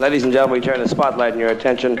Ladies and gentlemen, we turn the spotlight and your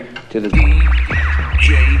attention to the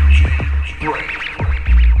DJ Break.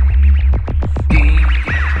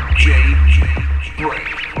 DJ Break.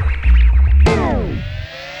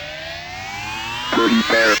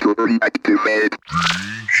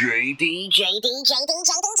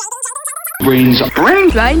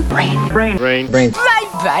 Brainz.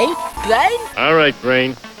 All right,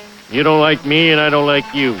 Brain. You don't like me and I don't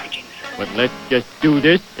like you. But let's just do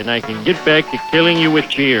this and I can get back to killing you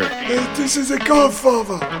with beer. This is a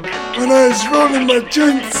Godfather. When I was rolling my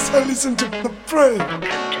joints, I listened to the Brain.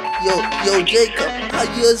 Yo, Jacob, how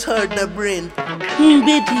yours heard the Brain? Betty,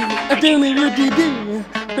 I don't know what to do.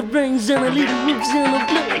 The brains and a little wolves and a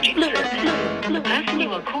blood. The person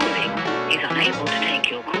you are calling is unable to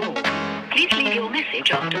take your call. Please leave your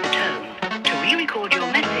message after the tone. To re-record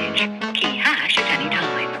your message, key hash at any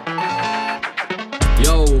time.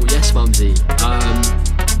 Yo, yes, Mumsy.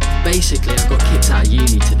 Basically, I got kicked out of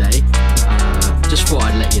uni today. Just thought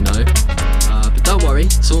I'd let you know. But don't worry,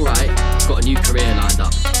 it's alright. Got a new career lined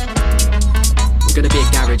up. I'm gonna be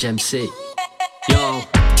a garage MC. Yo.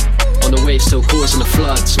 On the wave still causing the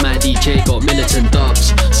floods. Mad DJ got militant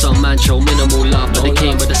dubs. Some man show minimal love, but they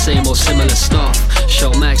came with the same or similar stuff.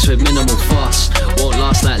 Show max with minimal fuss. Won't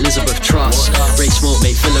last like Elizabeth Truss. Race smoke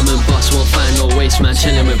make filament bust. Won't find no waste man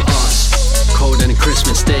chilling with us. Cold on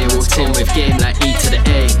Christmas Day, walked in with game like E to the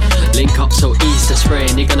A. Link up so Easter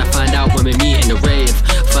spraying. You're gonna find out when we meet in the rave.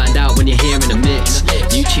 Find out when you're hearing the mix.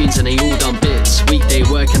 New tunes and they all done bits. Weekday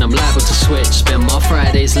working, I'm liable to switch. Spend my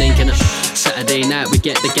Fridays linking up. Saturday night we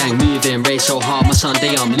get the gang moving. Race so hard, my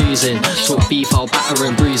Sunday I'm losing. Talk beef, I'll batter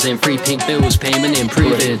and bruising. 3 pink bills, payment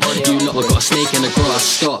improving. You lot have got a snake in the grass.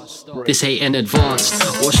 Stop, this ain't in advance.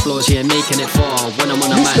 Wash floors, yeah, making it far. When I'm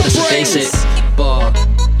on a mic, that's a basic bar.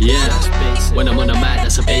 Yeah, when I'm on a mic,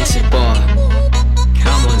 that's a basic bar.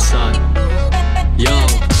 Come on, son. Yo,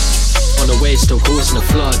 on the wave still causing the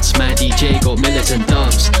floods. Mad DJ got militant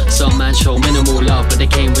dubs. Some man show minimal love, but they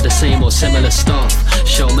came with the same or similar stuff.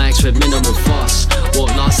 Show max with minimal fuss.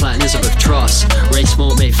 Won't last like Elizabeth Truss. Race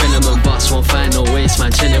smoke make filament bust. Won't find no waste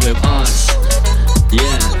man chilling with us.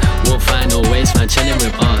 Yeah, won't find no waste man chilling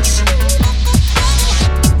with us.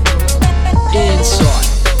 Inside.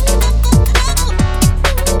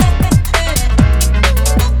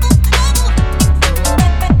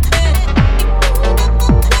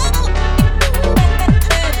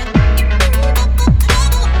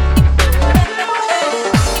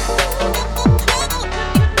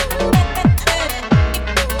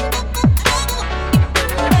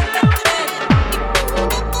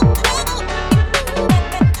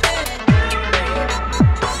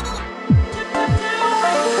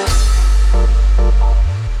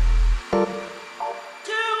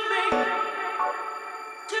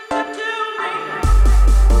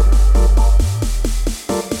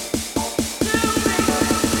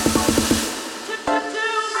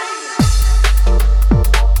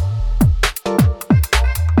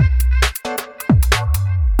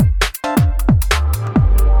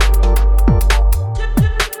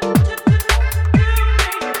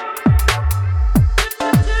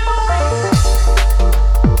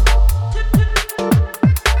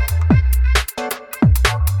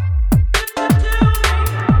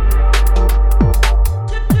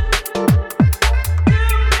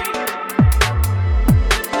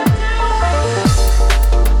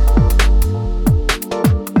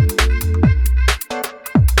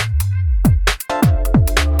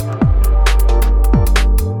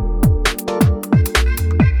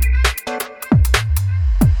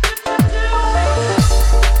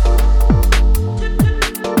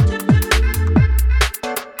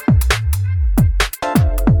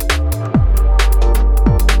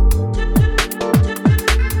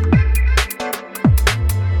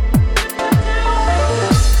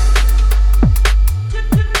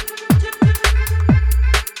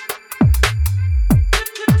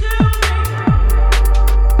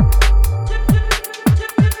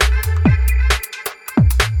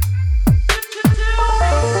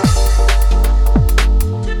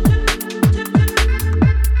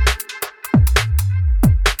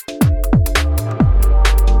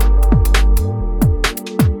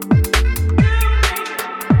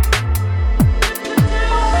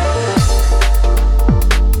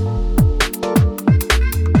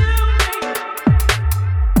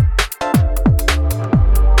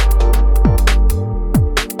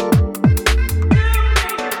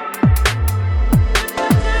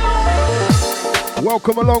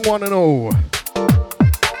 Welcome along, one and all.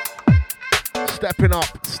 Stepping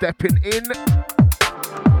up, stepping in,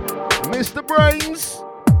 Mr. Brainz,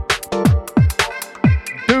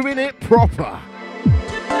 doing it proper.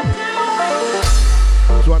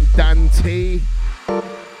 This one, Dan T.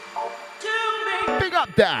 Big up,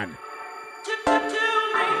 Dan.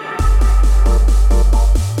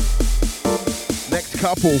 Next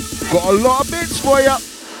couple, got a lot of bits for you.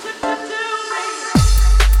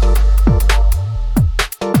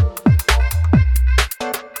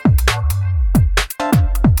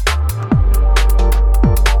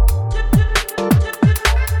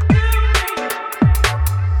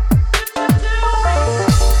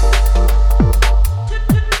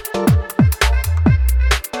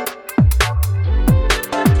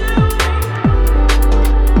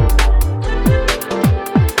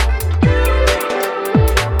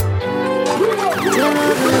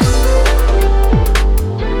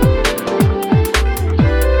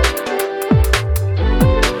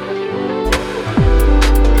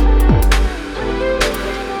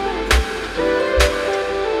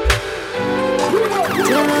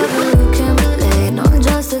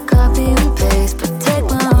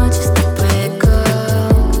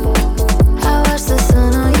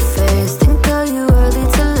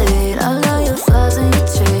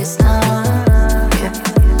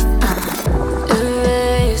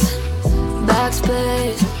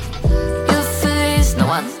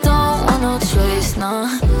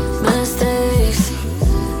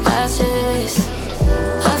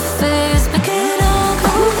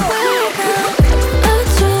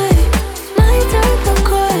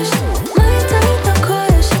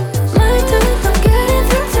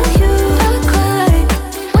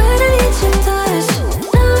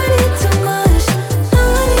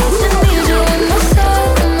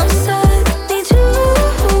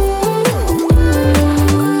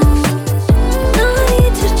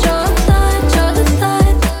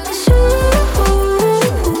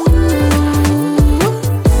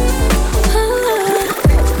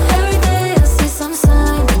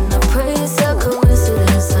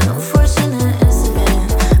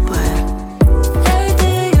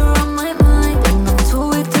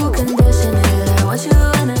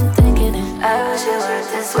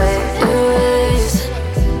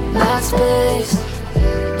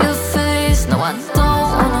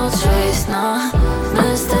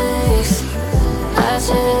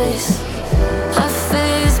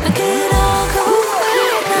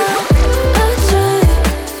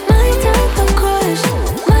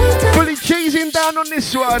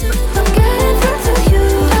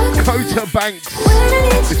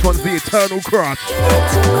 Crush.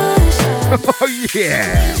 Oh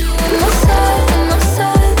yeah.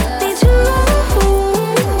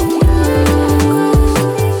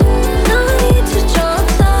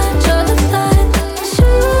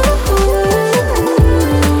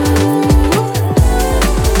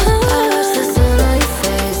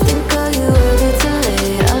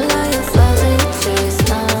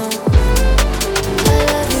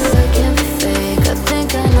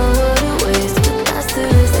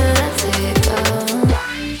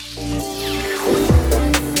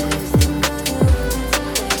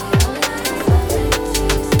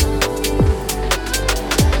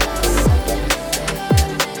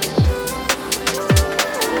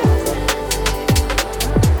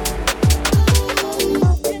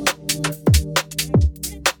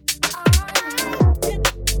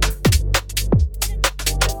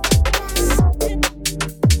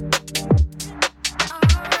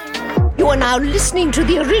 Now listening to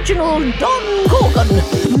the original Don Gorgon,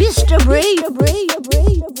 Mr. Bray.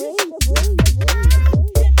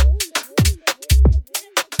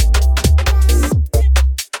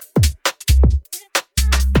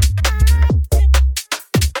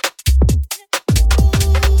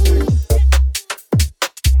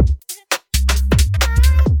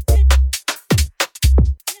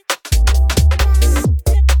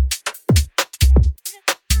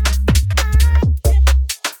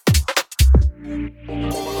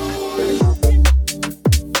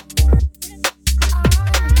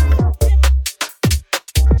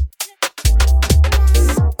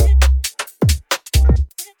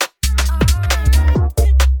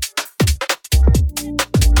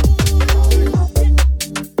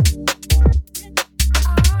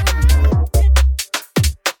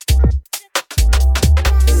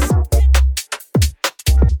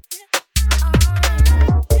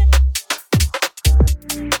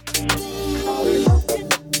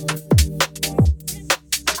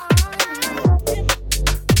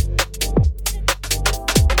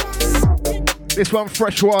 This one,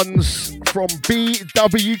 fresh ones from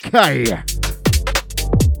BWK.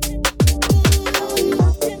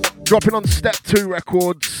 Dropping on Step 2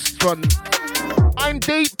 Records. This one, I'm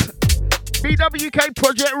Deep, BWK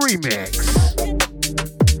Project Remix.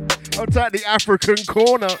 Outside the African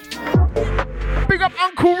corner. Big up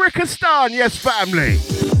Uncle Rickistan, yes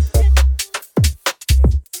family.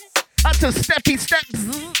 to Steppy Steps.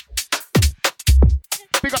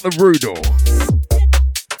 Big up the Rudor.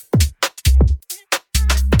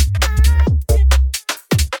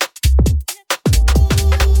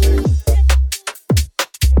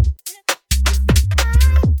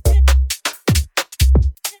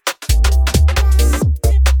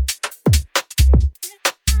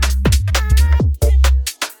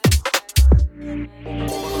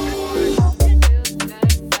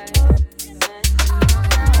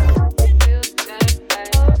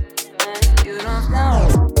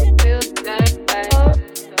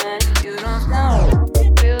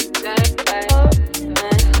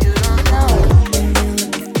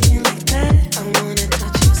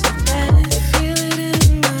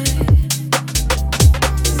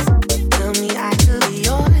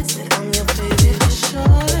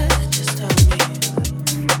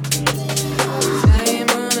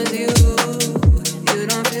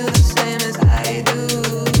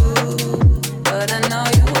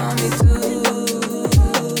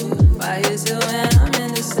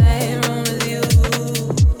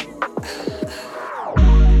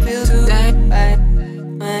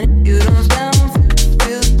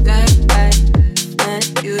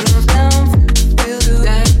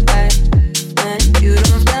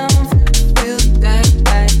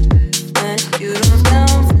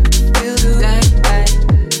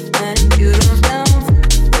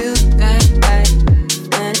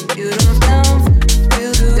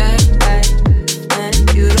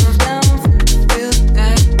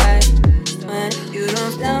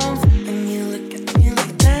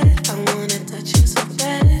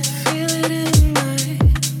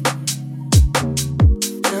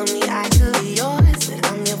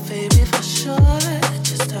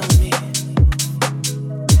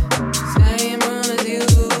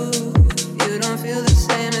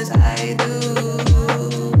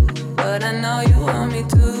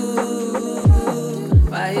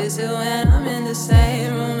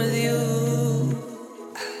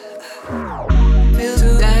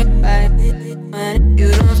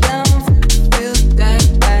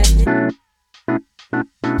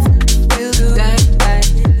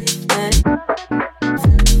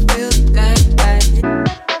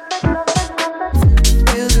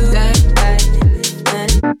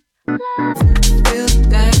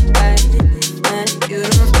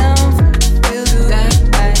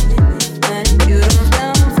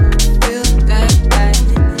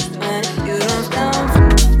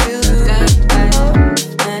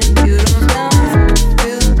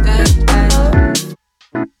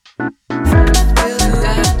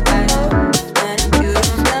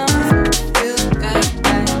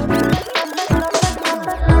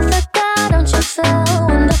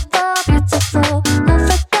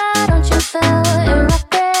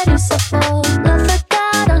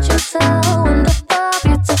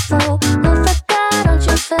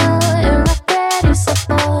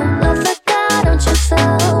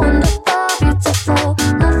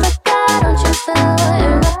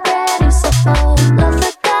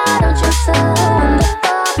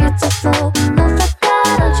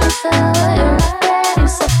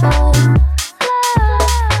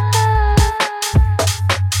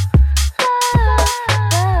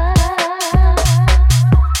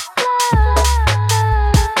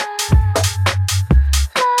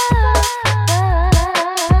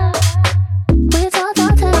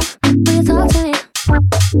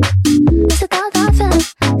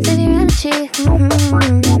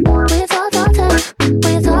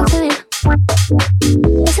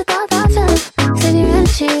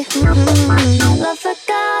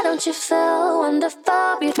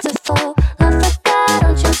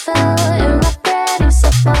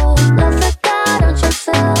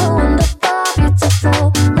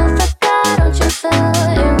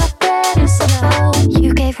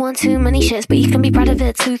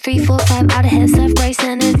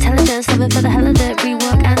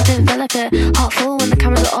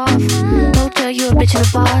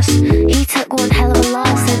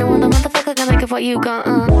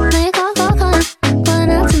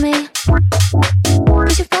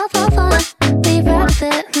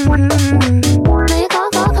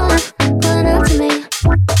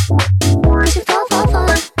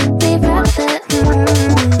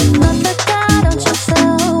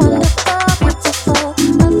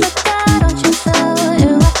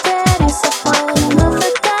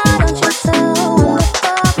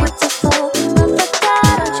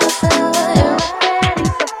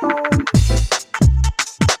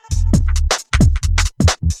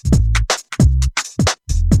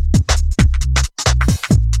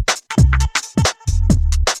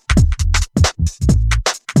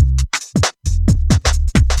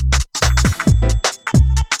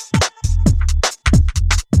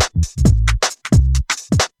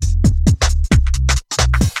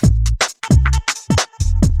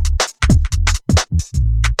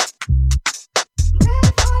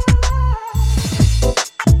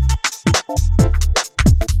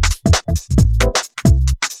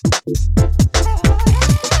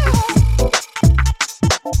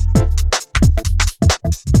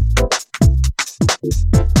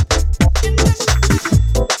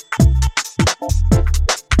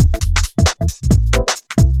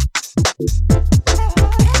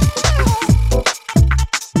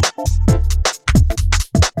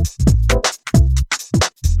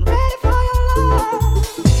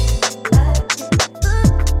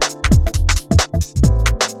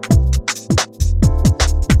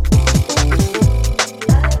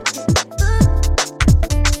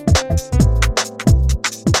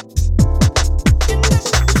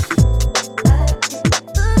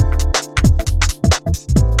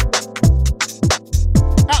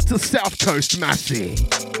 South Coast Massey.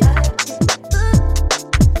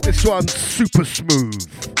 This one's super smooth.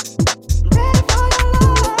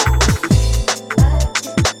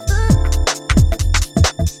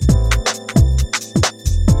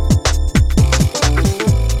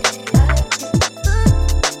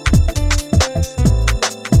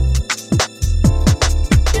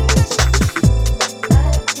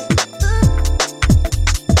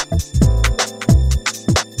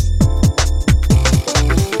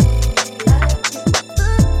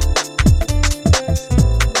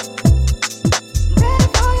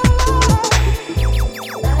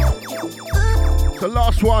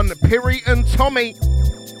 One, Piri and Tommy,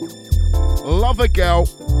 Lover Girl.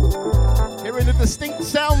 Hearing the distinct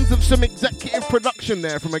sounds of some executive production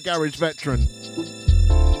there from a garage veteran.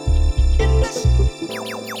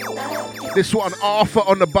 This one, Arthur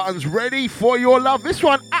on the buttons, Ready for Your Love. This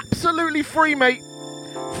one, absolutely free, mate.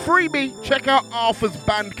 Freebie, check out Arthur's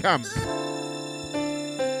Bandcamp.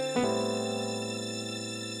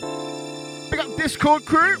 Big up Discord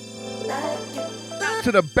crew.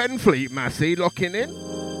 To the Benfleet Massey locking in.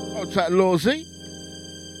 What's that, Lawsy?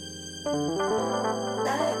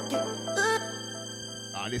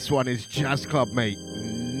 Ah, this one is Jazz Club, mate.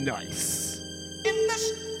 Nice.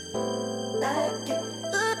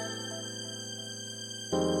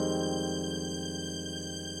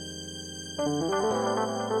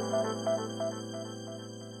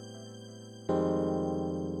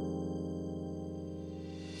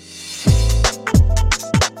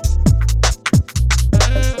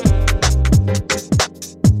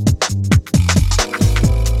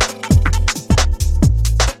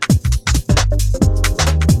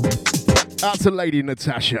 Out to Lady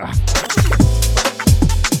Natasha.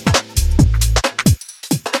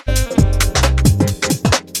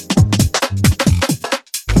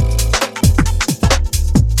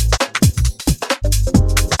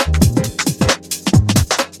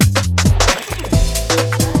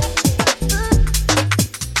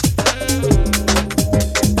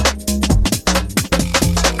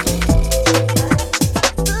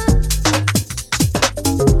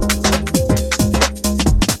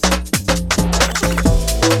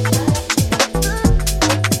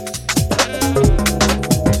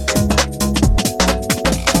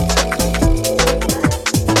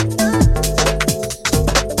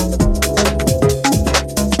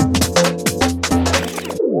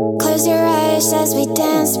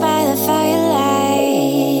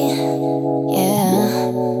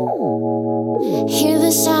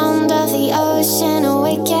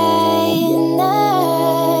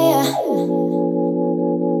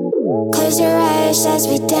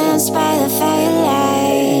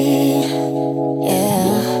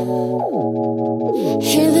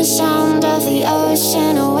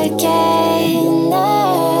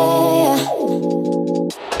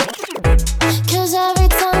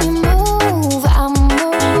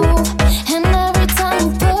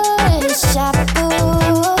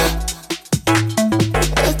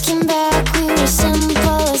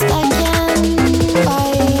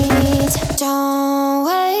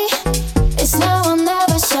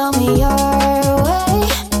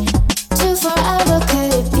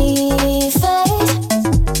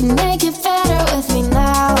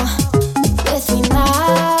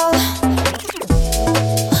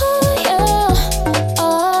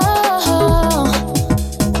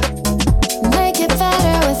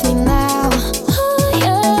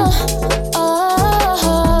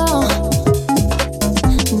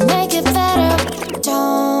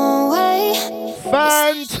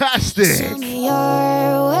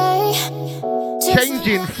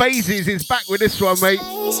 Phases is back with this one, mate.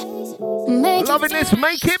 Loving this,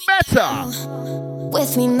 make it better.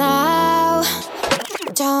 With me now,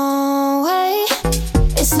 don't wait.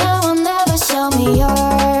 It's now or never, show me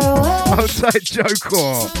your way. Outside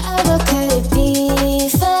Joker. Could it be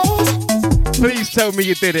fate? Please tell me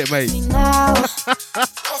you did it, mate. With me now,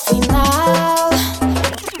 with me now.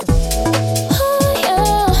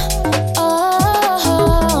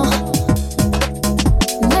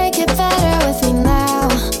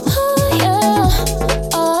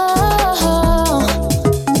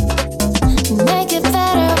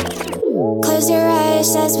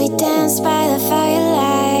 As we dance by the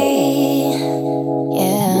firelight,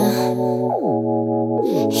 yeah.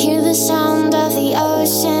 Hear the sound of the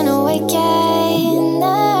ocean awaken,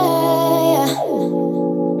 yeah.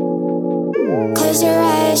 Close your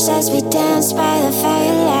eyes as we dance by the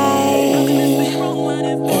firelight,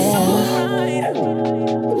 yeah.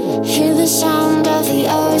 Hear the sound of the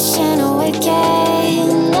ocean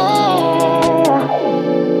awaken, yeah.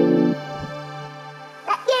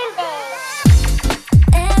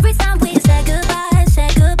 Every time we say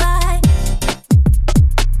goodbye,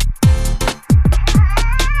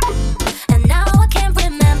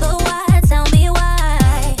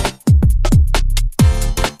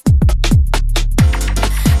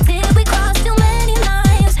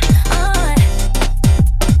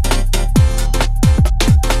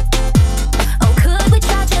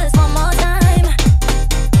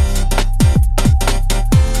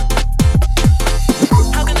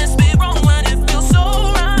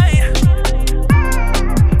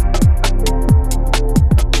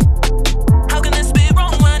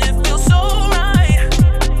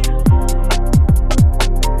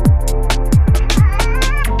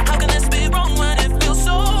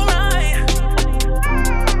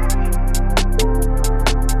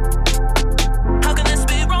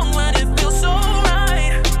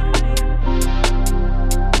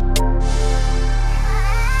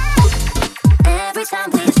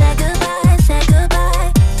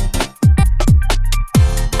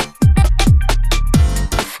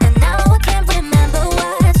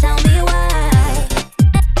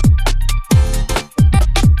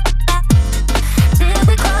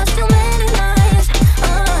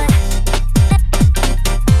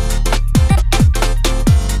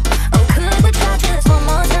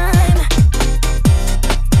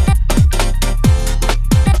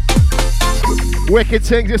 wicked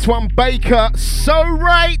things. This one, Baker, So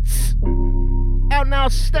Right. Out now,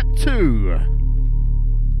 step 2.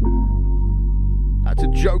 Out to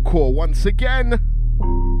Joe Core once again.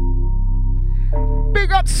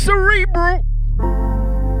 Big up Cerebral.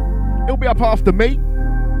 He'll be up after me.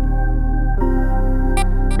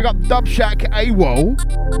 Big up Dub Shack AWOL.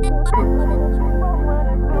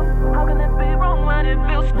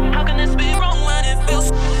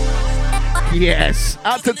 Yes,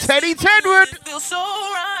 out to Teddy Tedward.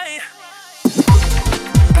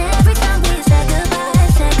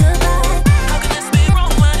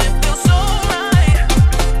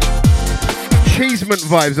 Cheeseman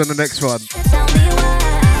vibes on the next one.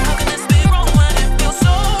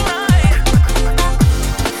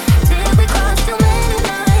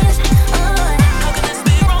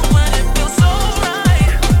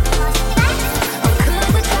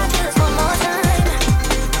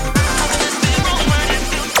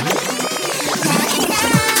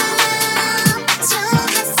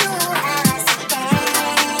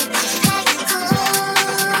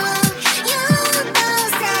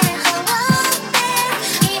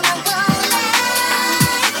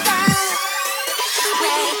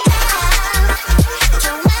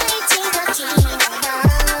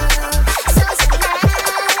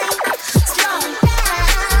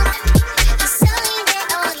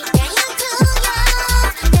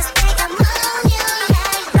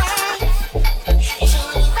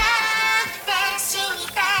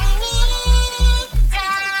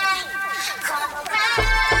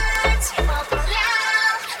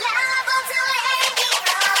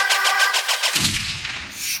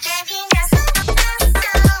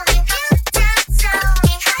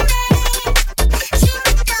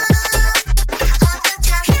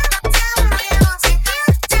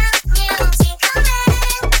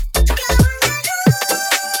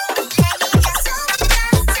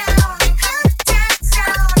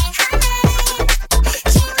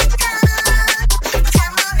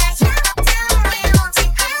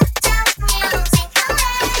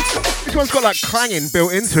 Got like clanging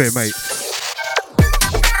built into it, mate.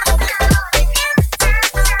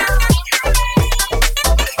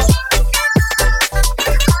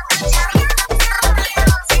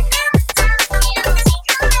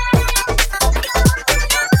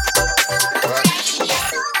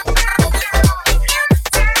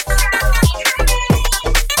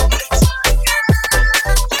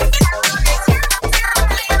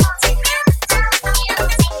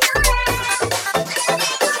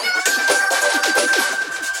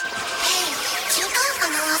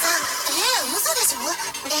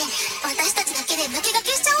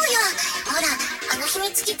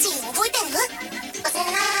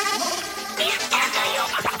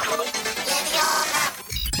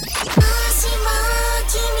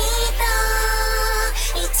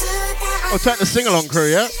 I'll take the sing-along crew,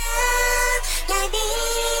 yeah?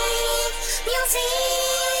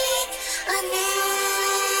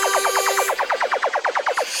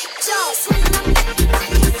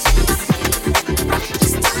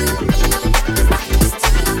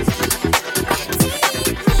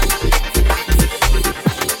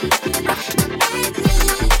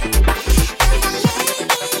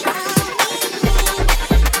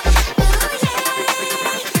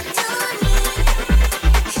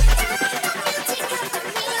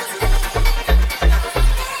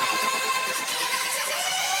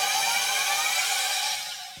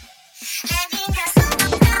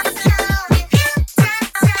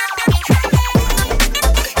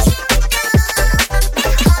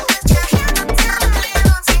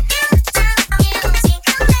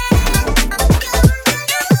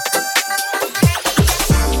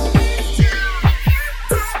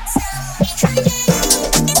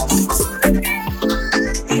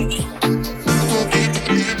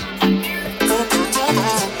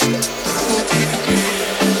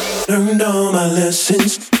 Learned all my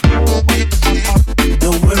lessons.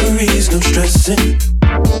 No worries, no stressing.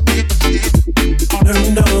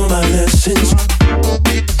 Learned all my lessons.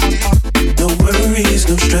 No worries,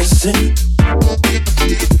 no stressing.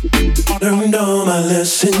 Learned all my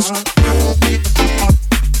lessons.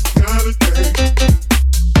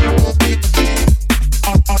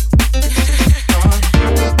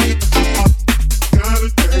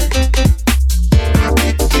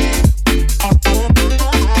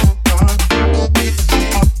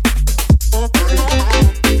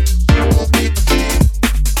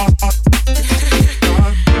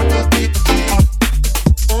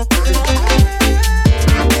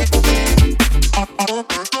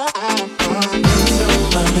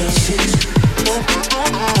 Lessons.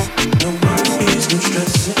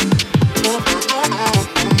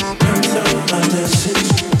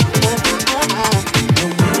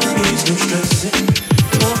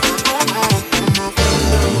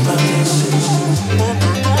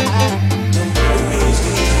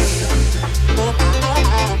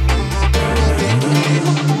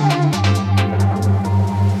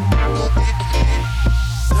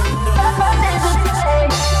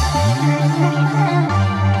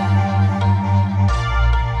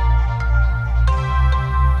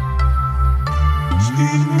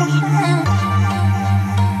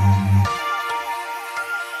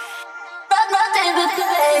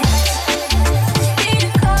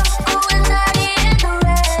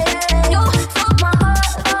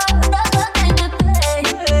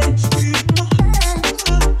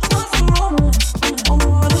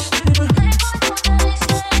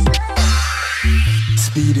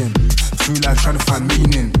 speeding. Through life trying to find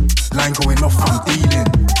meaning. Line going off, I'm dealing.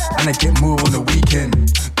 And I get more on the weekend.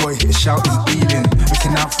 Gotta hit a shouting, dealing.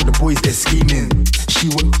 Looking out for the boys, they're scheming.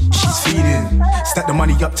 She's feeding. Stack the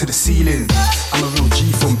money up to the ceiling. I'm a real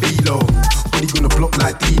G from B-Lo. Body gonna block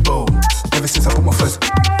like Debo. Ever since I put my first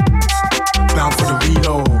bound for the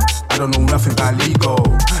reload. I don't know nothing about legal.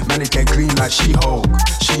 Man, it get clean like She-Hulk.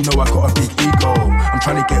 She know I got a big ego. I'm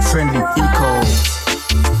trying to get friendly, eco.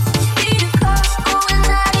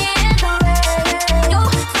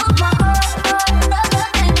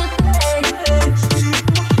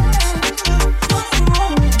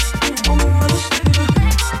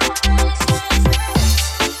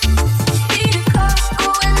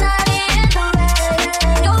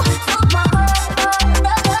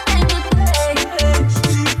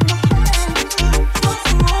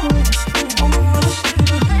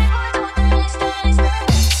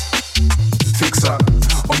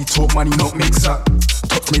 Money not mix up.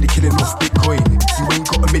 Tops made a killing off Bitcoin. You ain't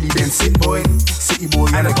got a milli then sit boy. City boy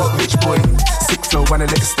and I got rich boy. Sick flow when I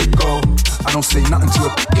let the stick go. I don't say nothing to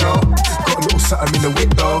a girl. Got a little something in the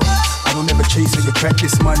whip though. I don't ever chase it, you track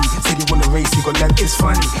this money. Said you wanna race, you got like it's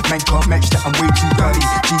funny. Man can't match that, I'm way too gully.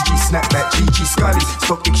 GG snap like GG Scully.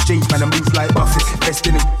 Stock exchange, man, I move like Buffett. Best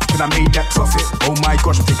in it, and I made that profit. Oh my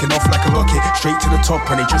gosh, I'm taking off like a rocket. Straight to the top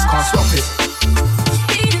and they just can't stop it.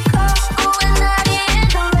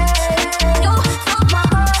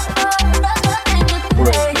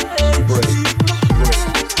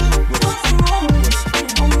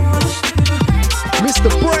 Mr.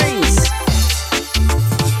 Brainz.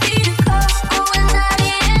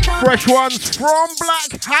 Fresh ones from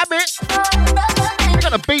Black Habit. We're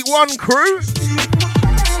gonna beat one crew.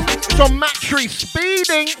 It's on Matry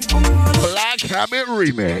Speeding. Black Habit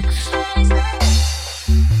remix.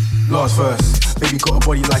 Last verse. Baby got a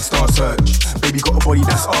body like Star Search. Baby got a body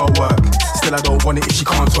that's artwork. Still I don't want it if she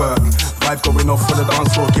can't work. Vibe going off for the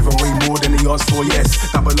dance floor, giving way more than the asked for,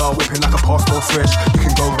 yes. Double R whipping like a passport fresh. You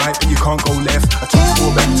can go right but you can't go left. I took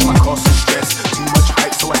 4 back to my castle stress. Too much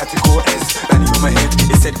hype so I had to call S. Danny on my head,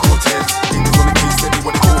 it said Cortez. Niggas on the case said they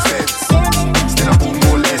want to call feds. Still I bought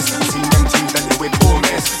more less. Seen them teams that they went all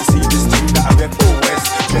mess. See this team that I rep all west.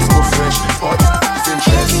 Let's go fresh, but it's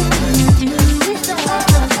interest.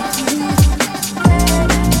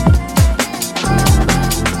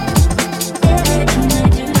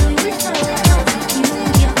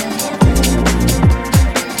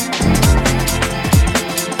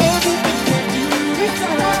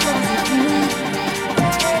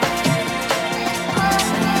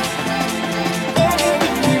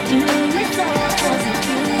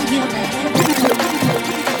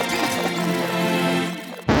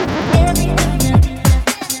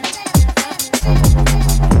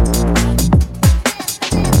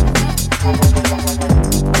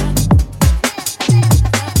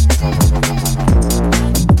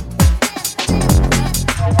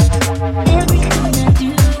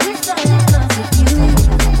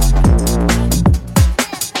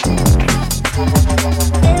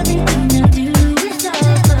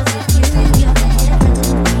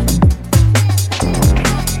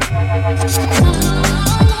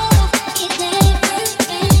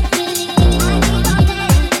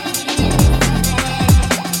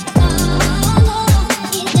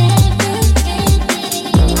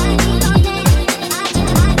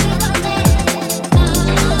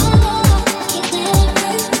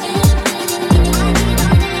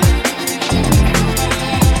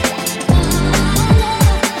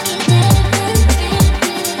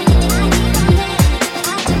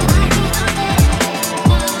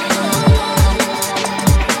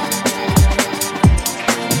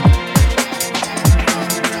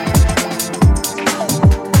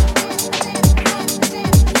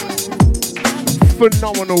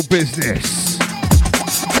 Phenomenal business.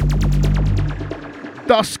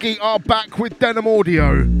 Dusky are back with Denim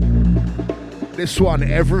Audio. This one,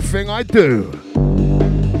 Everything I Do.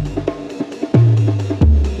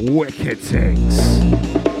 Wicked things.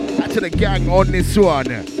 Back to the gang on this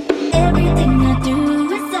one. Everything I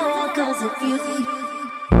do is all cause of you.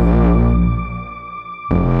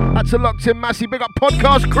 That's a Locked In Massey Big Up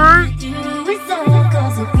podcast crew.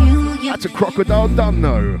 That's a Crocodile Done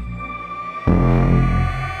though.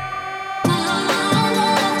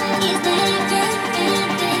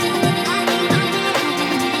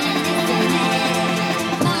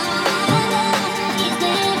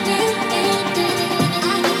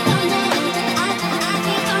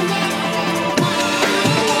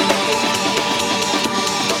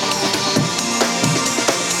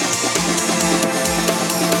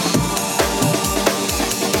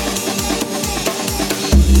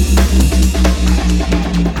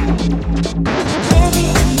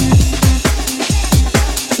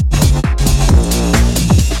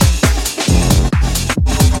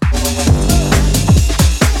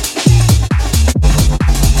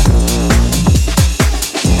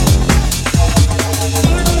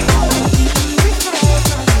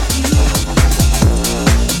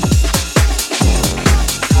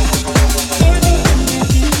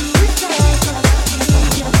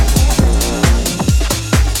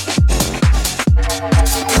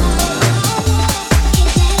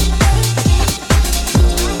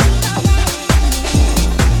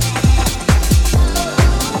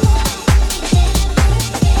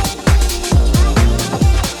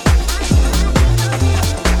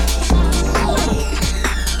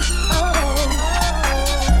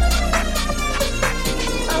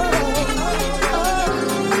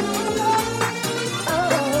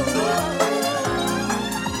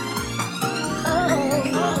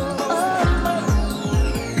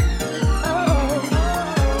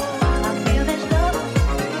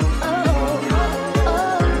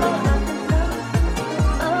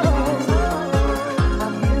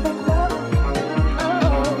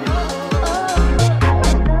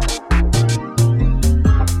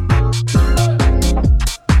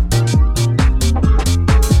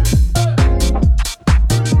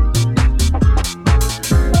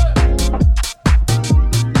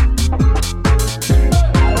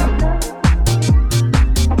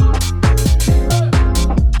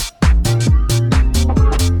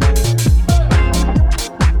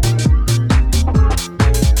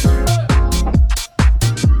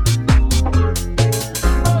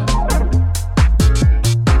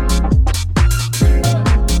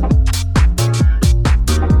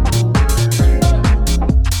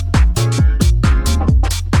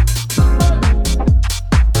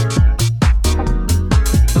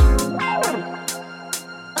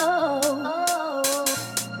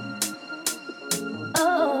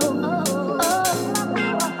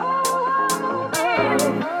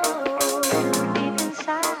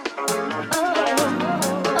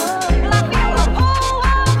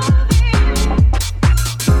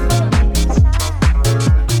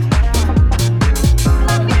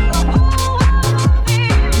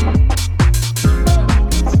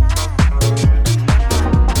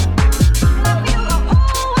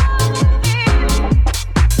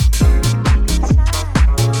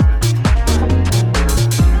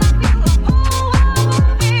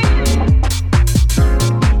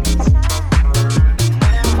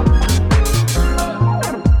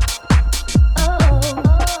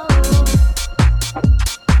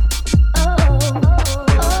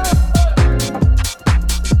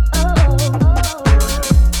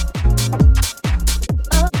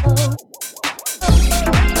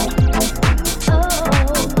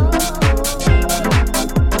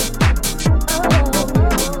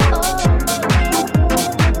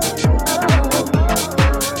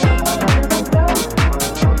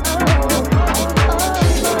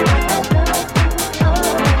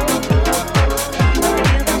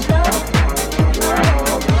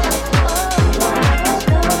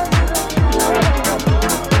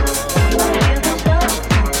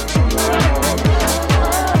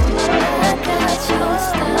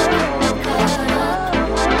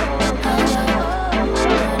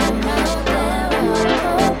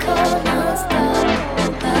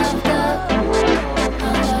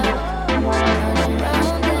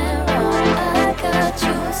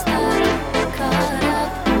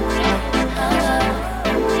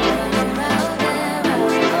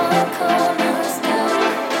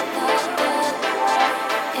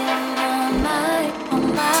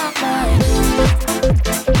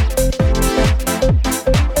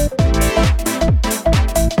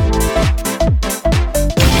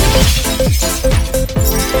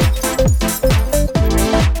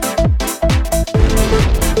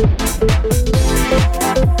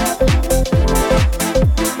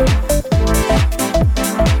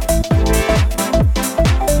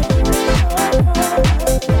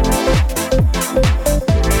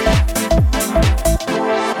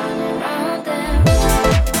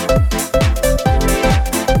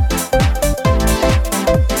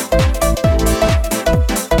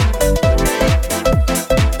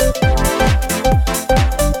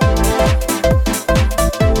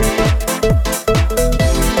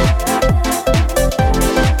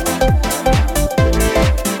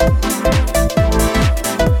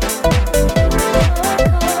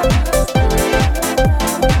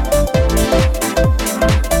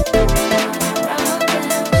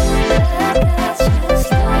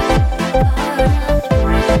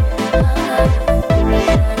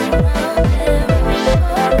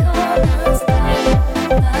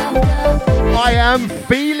 am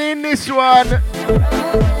feeling this one.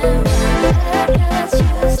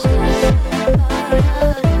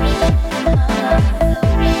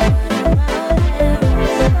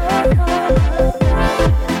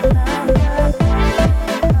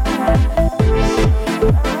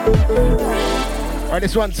 Right,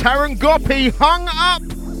 this one, Taran Gopi, Hung Up.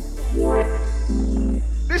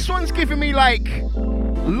 This one's giving me like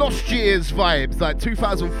Lost Years vibes, like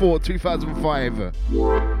 2004, 2005.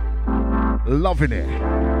 Loving it.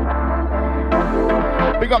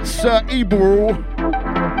 Big up Sir Ebro.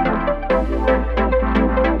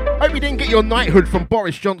 Hope you didn't get your knighthood from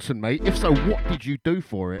Boris Johnson, mate. If so, what did you do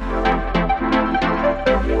for it?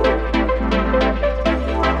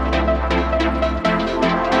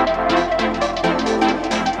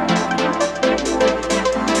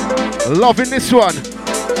 Loving this one.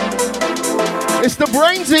 It's the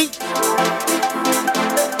Brainzy.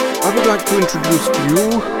 I would like to introduce to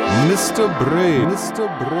you Mr. Brain. Mr.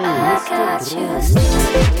 Brain. Mr.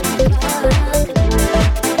 Brain.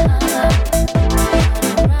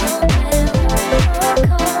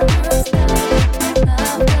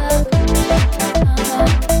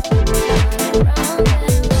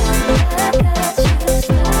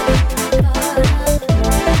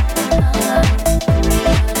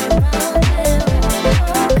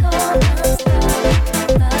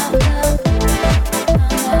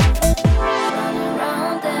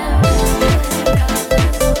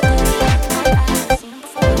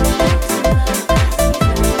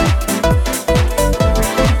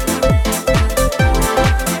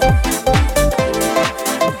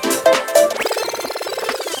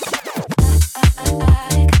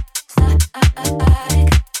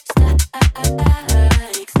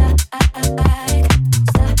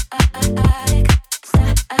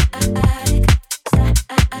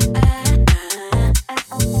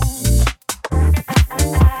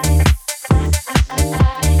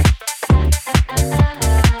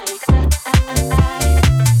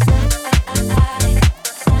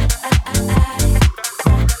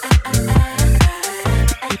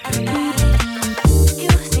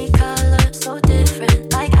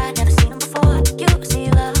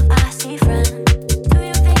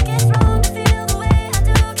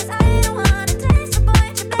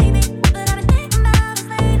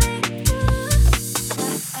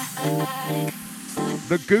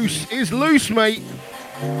 Goose is loose, mate.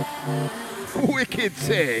 Wicked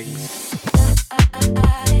things.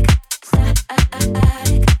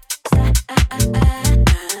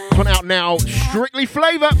 This one out now, Strictly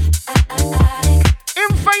Flavour.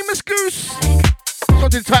 Infamous Goose. This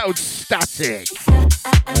one's entitled Static.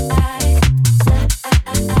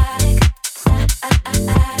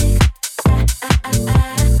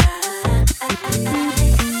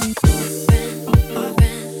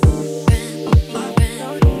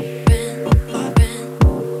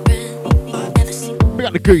 We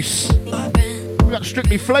got the Goose. We got the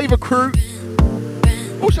Strictly Flavour crew.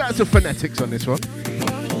 Also had some phonetics on this one.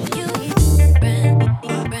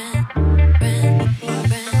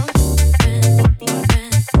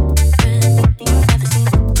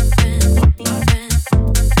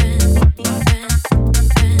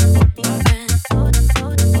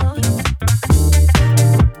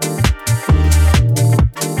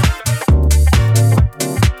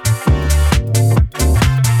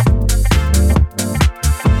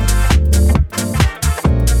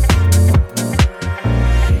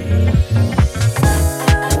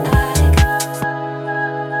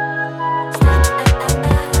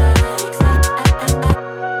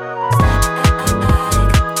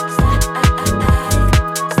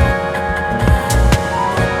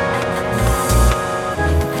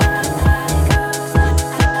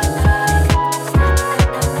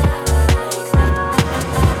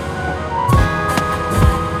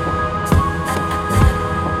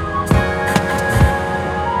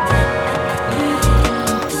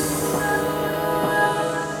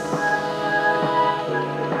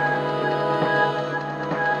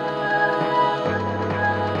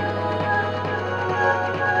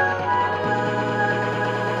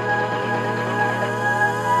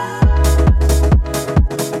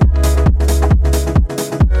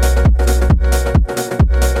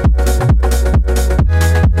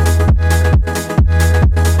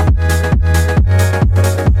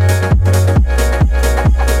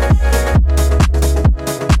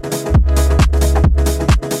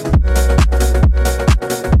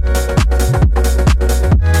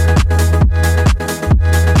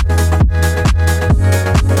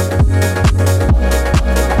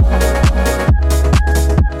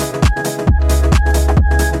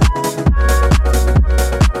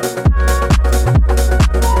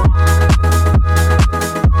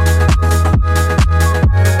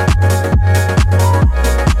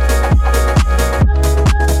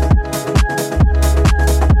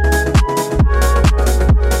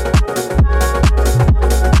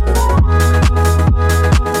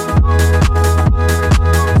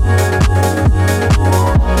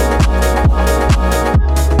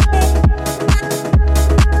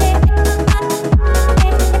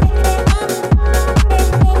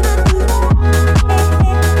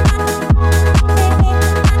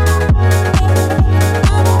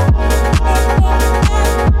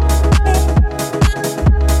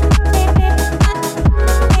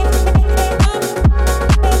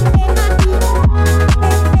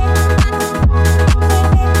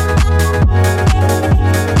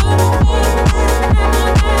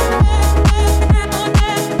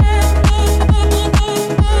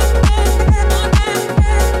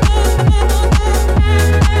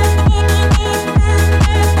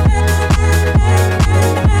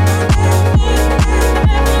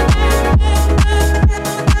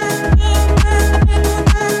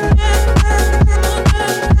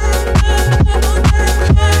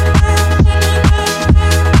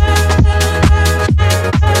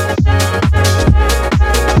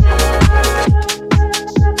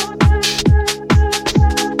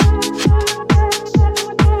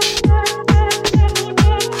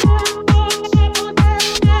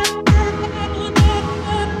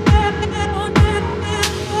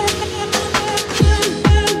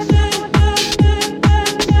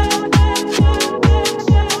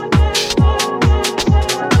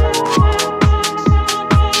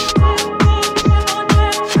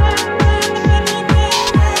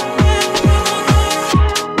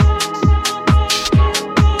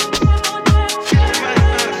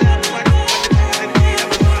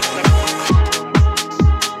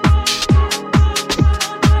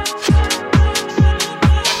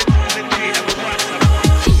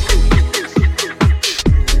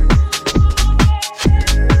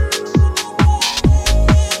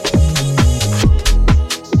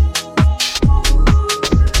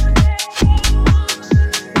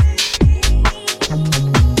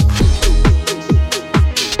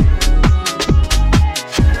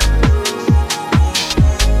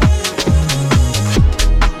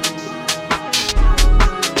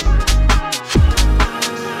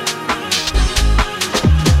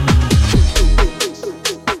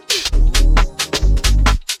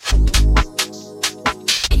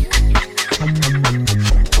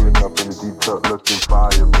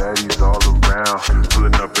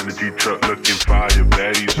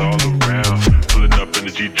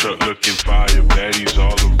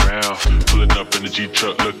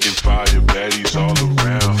 looking fire, baddies all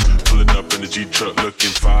around. Pulling up in the G-truck looking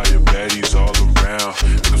fire, baddies all around.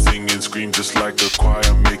 I'm singing, scream just like a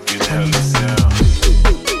choir, making hella sound.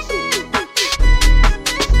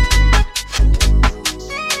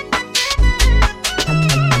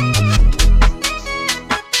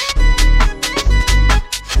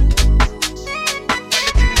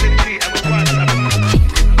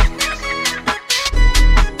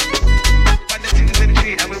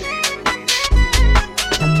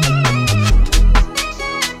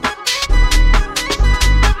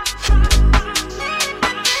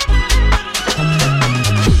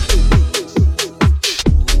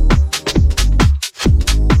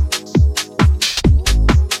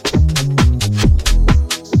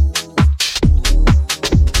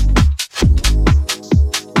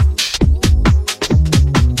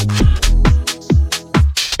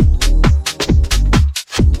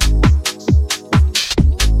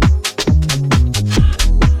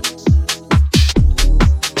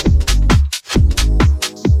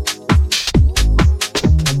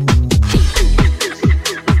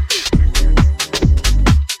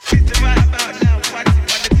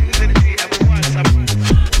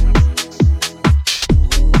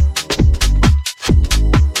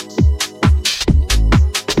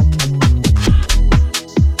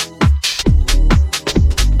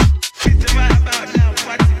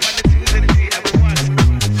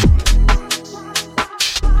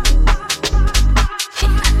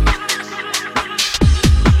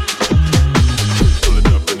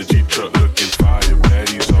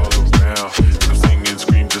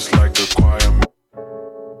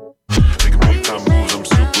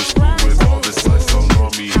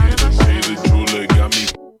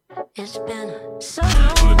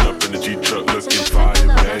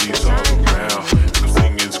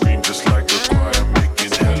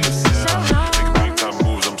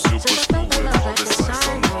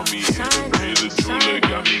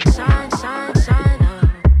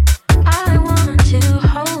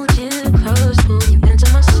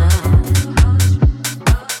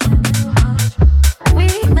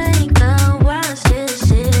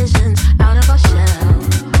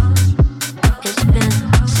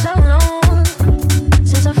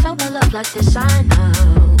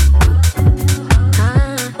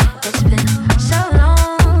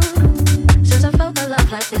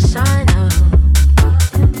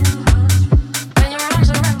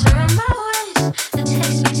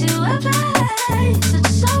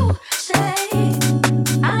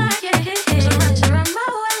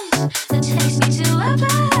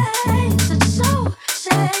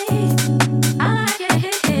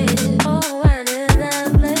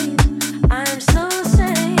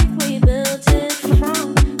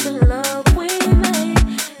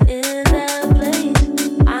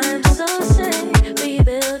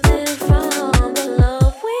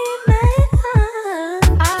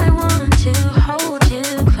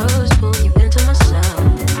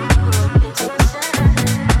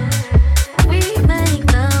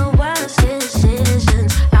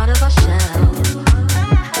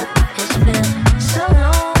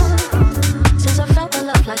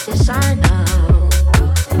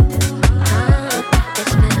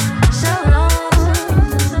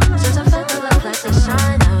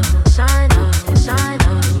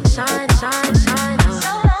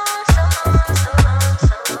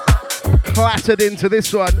 Into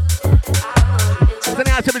this one.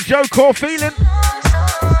 Sending out to the Joe Core feeling.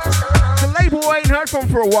 The label I ain't heard from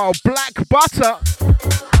for a while. Black Butter.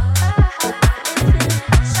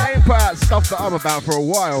 They ain't put out stuff that I'm about for a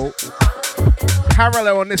while.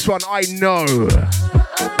 Parallel on this one, I know.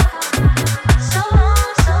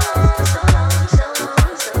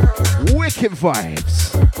 Wicked vibes.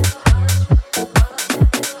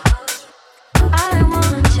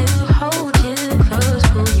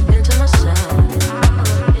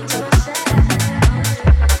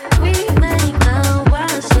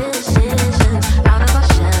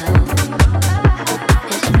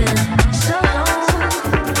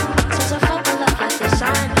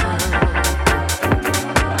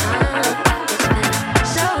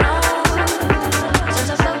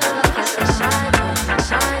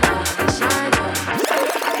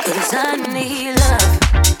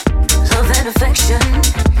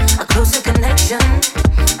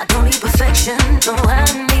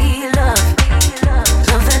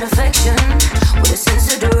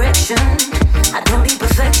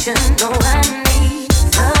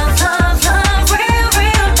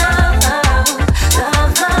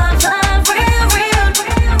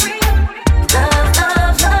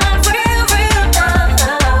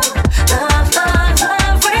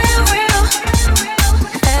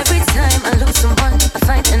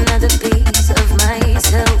 Another piece of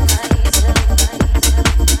myself.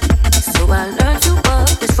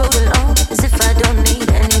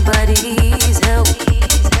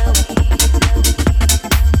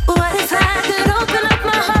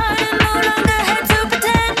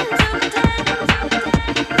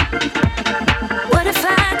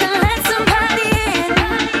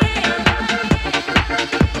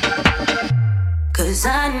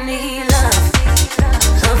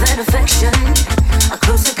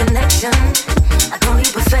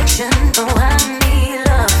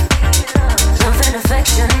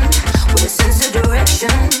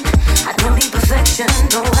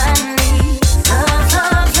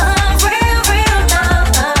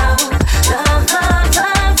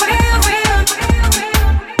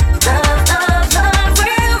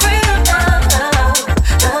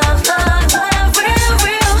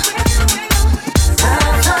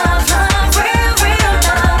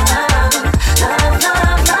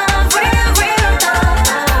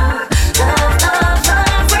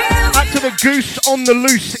 Goose on the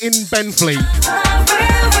Loose in Benfleet.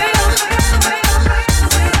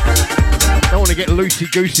 Don't want to get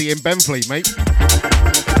loosey-goosey in Benfleet, mate.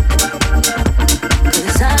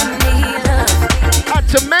 Out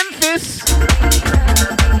to Memphis.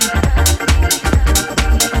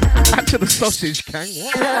 Out to the Sausage Gang.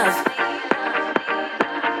 What?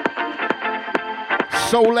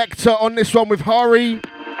 Soul Lecter on this one with Hari.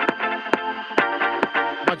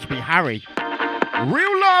 Might just be Harry.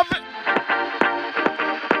 Real love.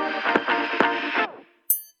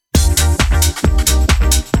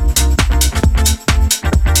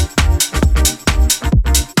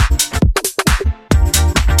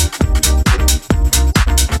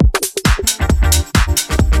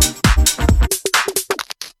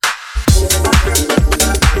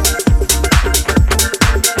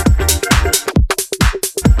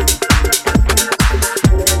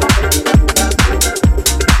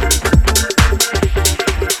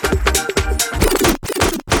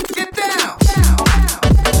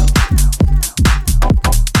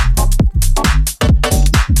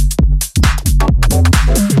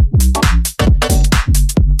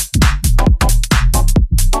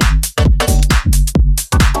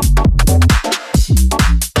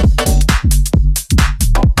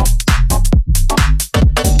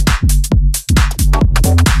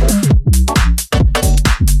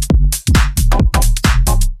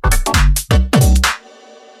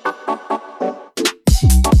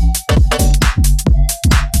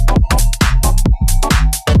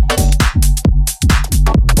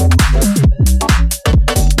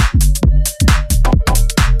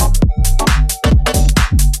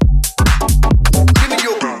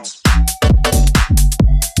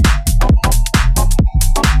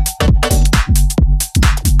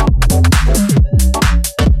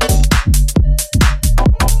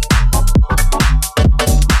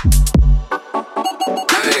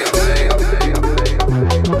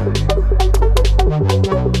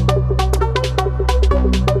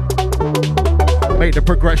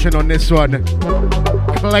 On this one,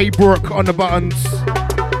 Claybrook on the buttons.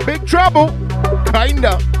 Big Trouble,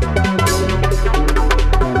 kinda.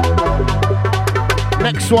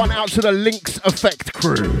 Next one out to the Lynx Effect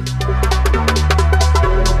crew.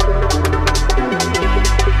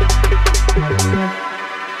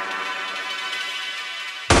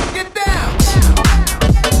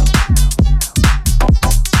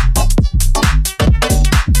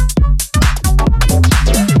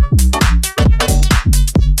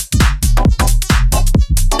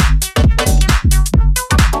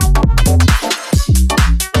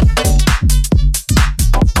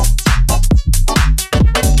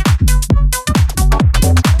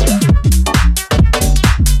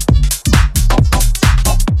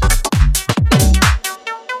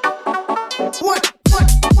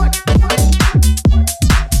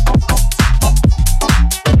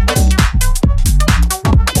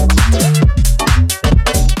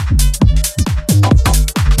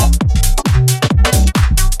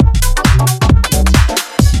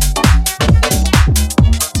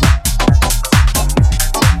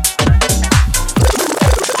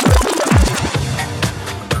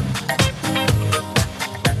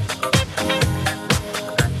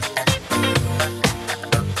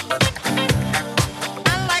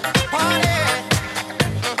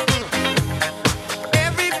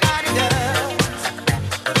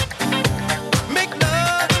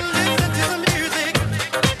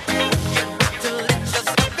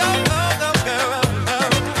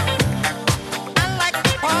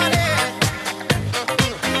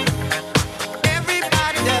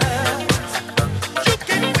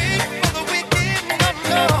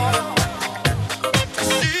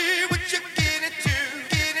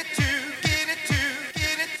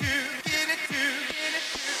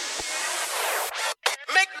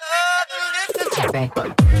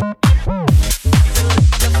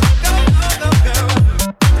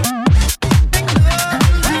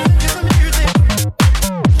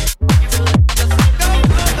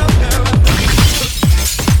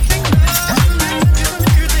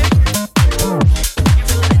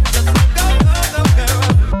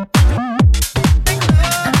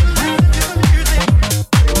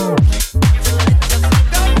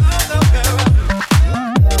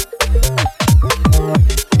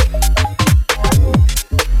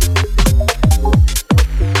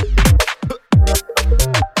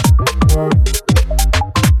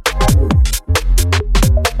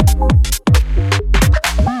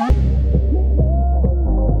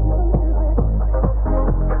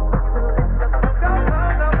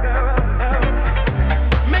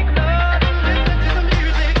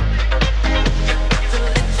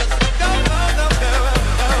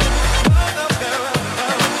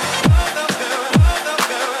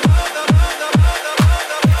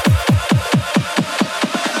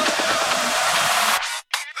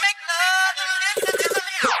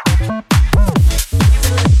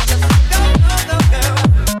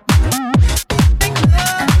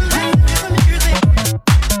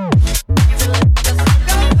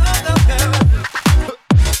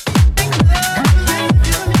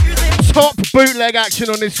 bootleg action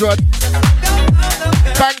on this one.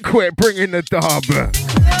 Banquet bringing the dub.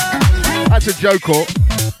 That's a joke, or?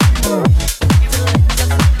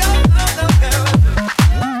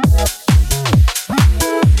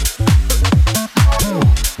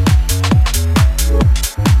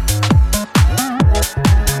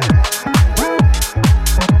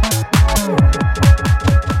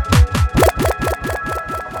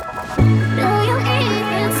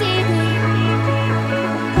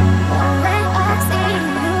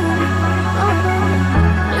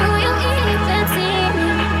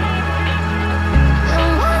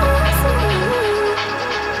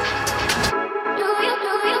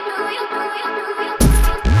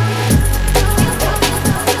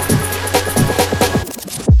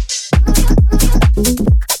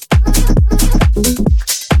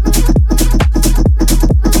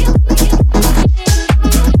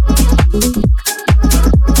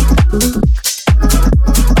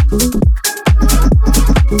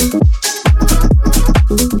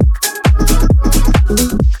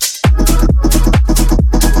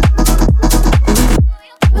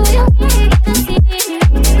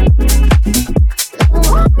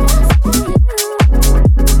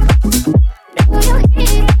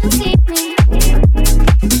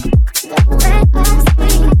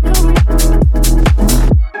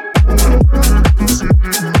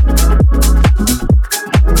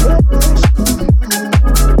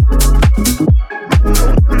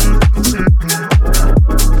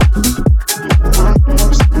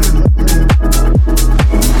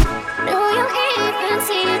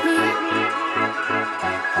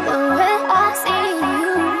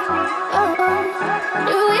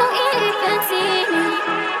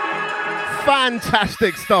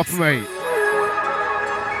 Fantastic stuff, mate.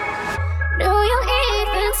 Do you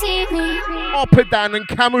even see me? Up and down and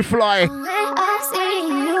camouflage. When I see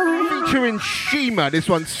you. Featuring Shima, this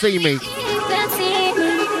one, See Me. Even see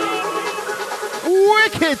me.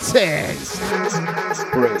 Wicked test.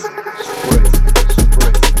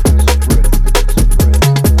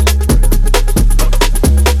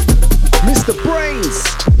 Mr. Brainz.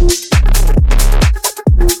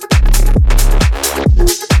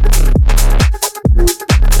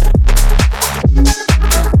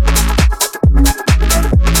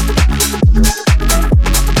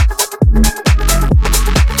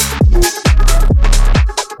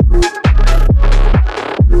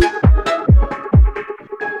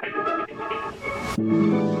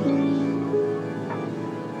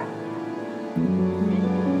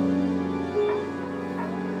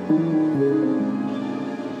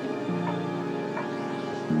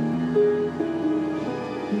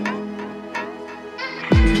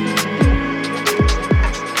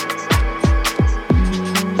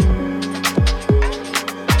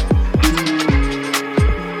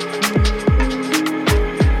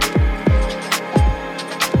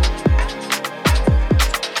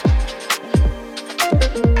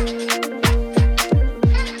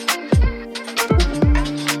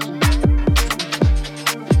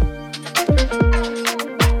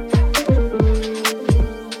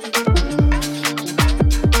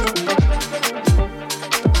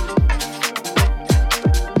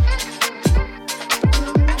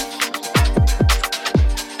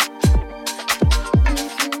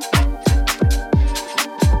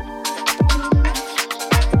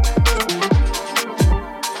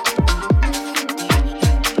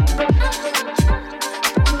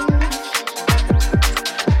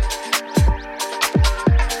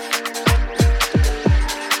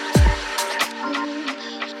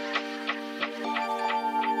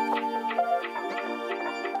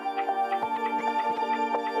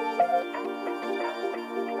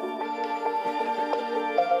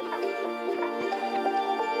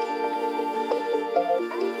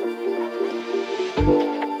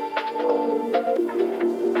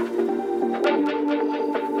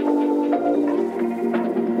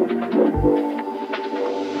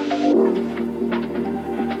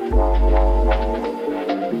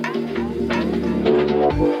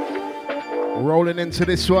 Rolling into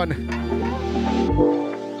this one,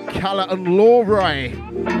 Calla and Laurie.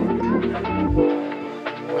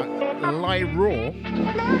 Lie Raw.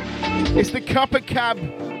 It's the Cuppa Cab.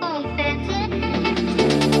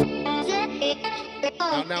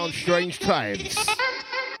 Out now on Strange Times.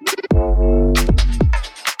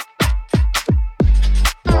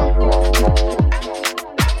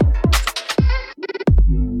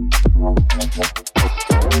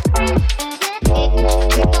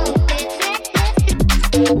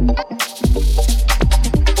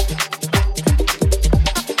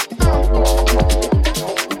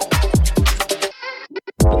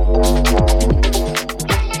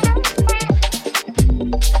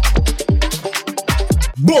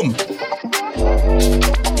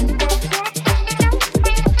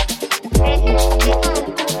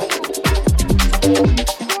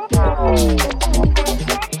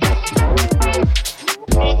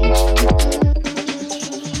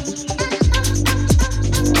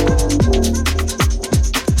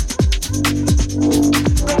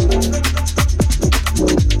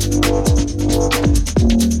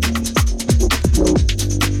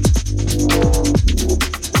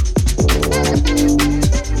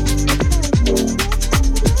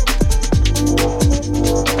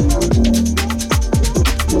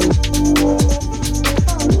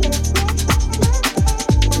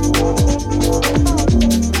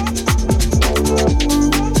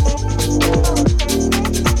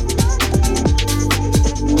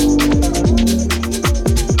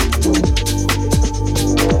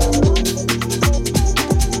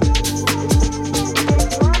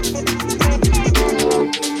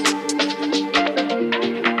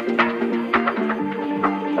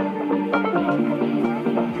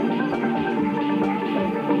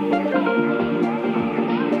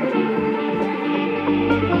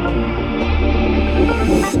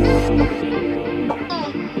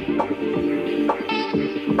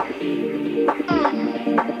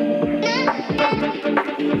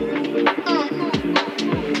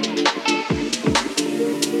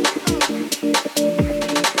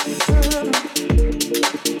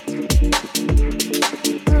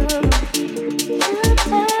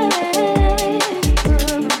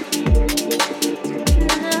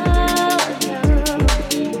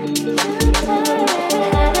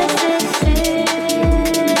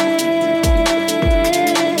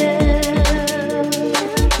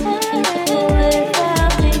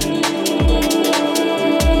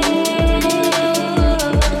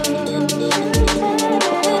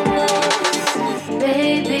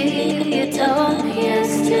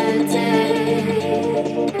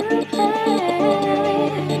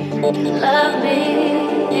 Love me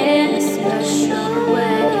in a special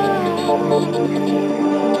way.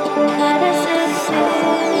 How does it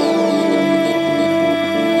feel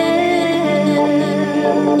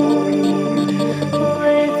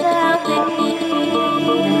without me?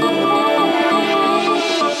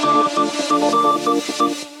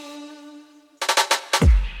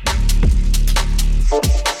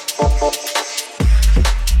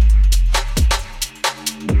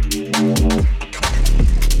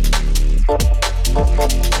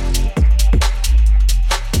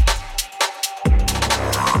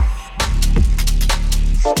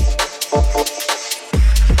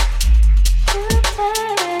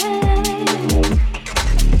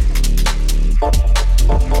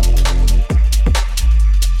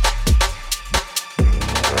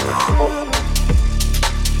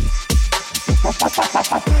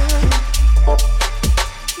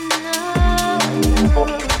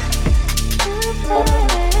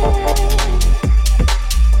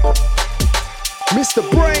 Mr.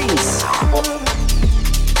 Brainz.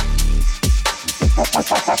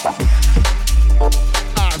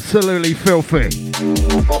 Absolutely filthy.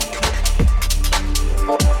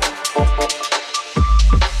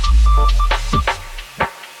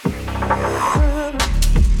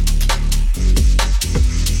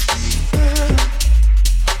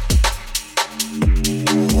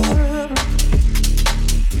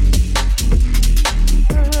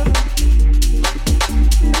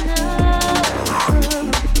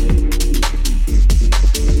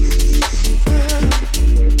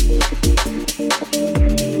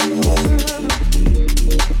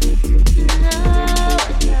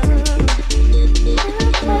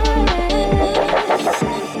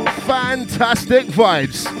 Fantastic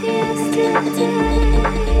vibes.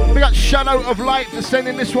 We got Shadow of Light for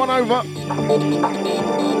sending this one over.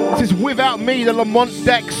 This is Without Me, the Lamont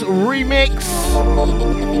Dex remix.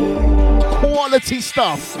 Quality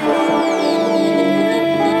stuff.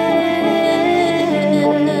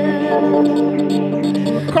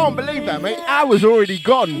 Can't believe that, mate. Hour's already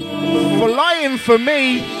gone. Flying for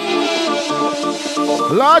me.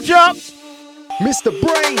 Large up. Mr.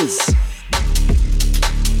 Brainz.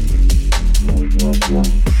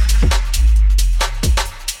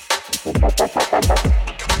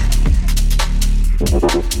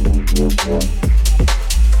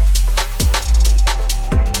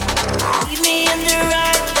 Lead me in the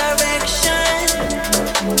right direction.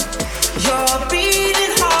 You're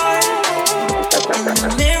beating hard. In the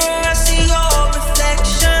mirror, I see your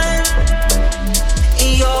reflection.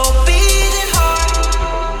 You're beating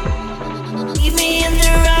hard. Lead me in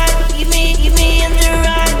the right. Lead me in the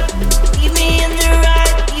right. Lead me in the right.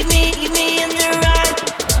 Lead me in the right.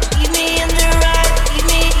 Lead me in the right. Lead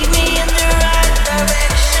me in the right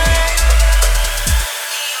direction.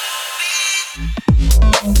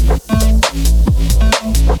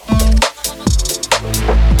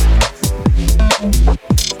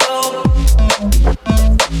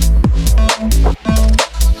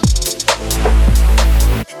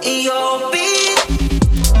 Your beat.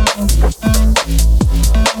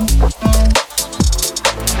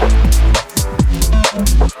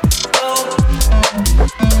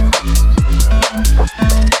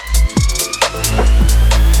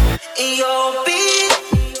 Your beat.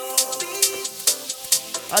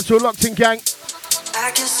 That's your locked in gang.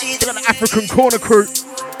 I can see We got the African Corner crew.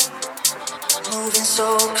 moving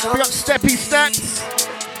so close. We got Steppy Stats.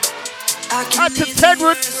 Out to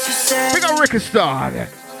Tedward. We got Rickistar.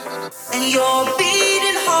 And you're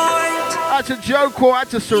beating hard. Out to Joe Core. Out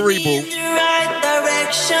to Cerebral. In the right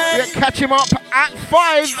direction. We got Catch Him Up at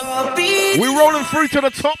 5. We're rolling through to the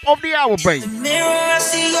top of the hour, babe. Mirror, I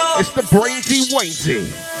see your It's the Brainsy Wainsy.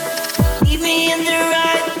 Lead me in the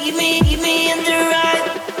right. Lead me in the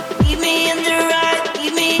right. Lead me in the right.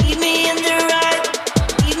 Lead me in the right.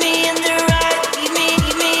 Lead me in the right. Lead me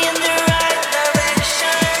in the right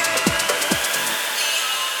direction.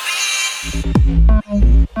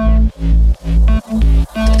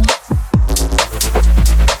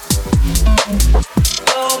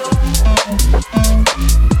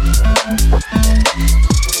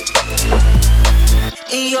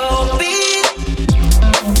 Your beat.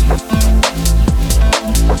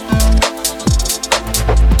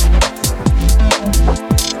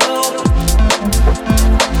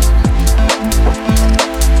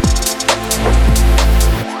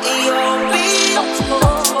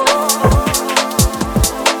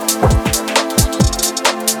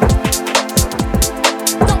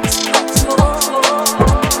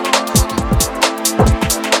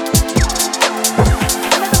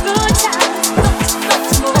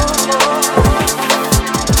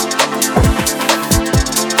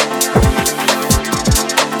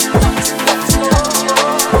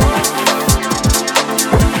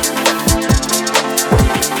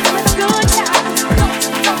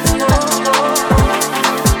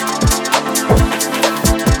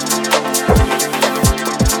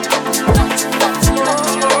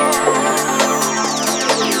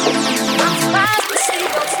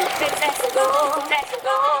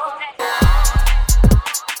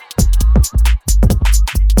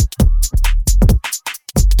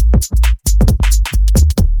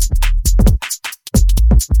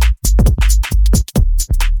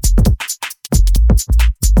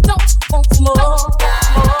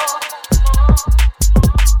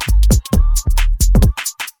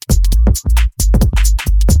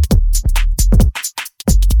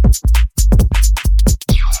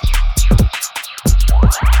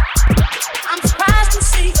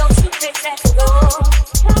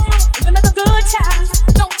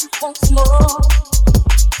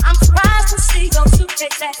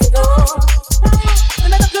 take that go.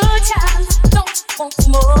 Another good time, don't you want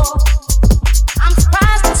some more? I'm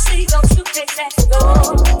surprised to see, don't you take that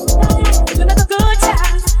go. Another good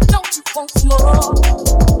time, don't you want some more?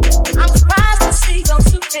 I'm surprised to see, don't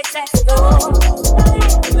you take that go.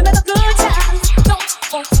 Another good time, don't you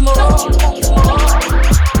want some more?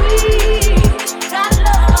 We got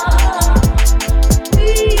love. We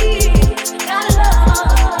got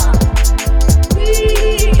love. We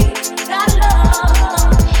got love.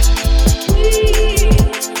 We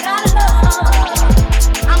got love.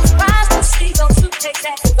 I'm surprised to see, don't you take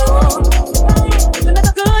that go.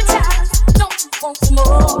 Another good time, don't you want some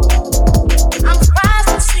more? I'm surprised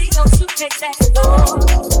to see, don't you take that go.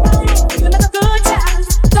 Another good time,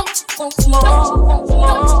 don't you want some more?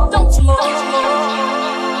 Don't you want some more?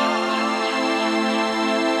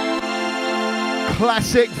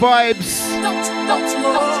 Classic vibes.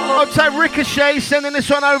 Outside Ricochet sending this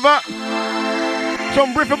one over. It's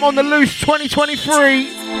on Rhythm on the Loose 2023.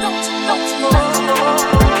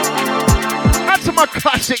 Add to my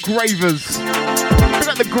classic ravers. Look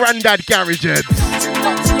at the Grandad Garage Heads.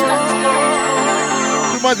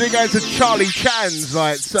 Reminds me going to Charlie Chan's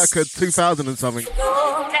like circa 2000 and something.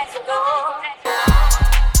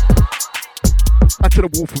 Add to the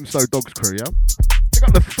Wolf from Snow Dogs crew, yeah? Pick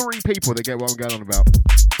up the 3 people that get what I'm going on about.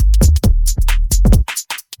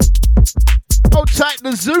 Hold tight,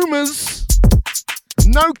 the Zoomers.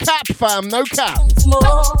 No cap, fam, no cap.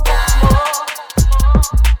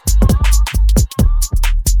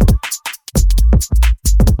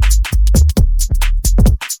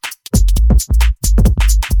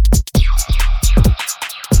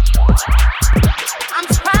 I'm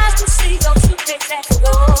surprised to see, don't you take that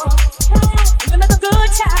go. Another good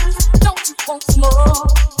time, don't you want some more?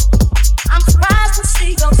 I'm surprised to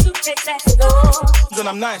see, don't you take that go. Then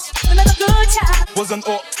I'm nice. Another good time, wasn't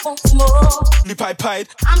up. Want some more? Pied.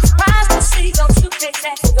 I'm surprised to see, don't you take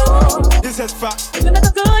that go. This is fat. Another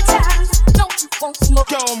good time, don't you want some more?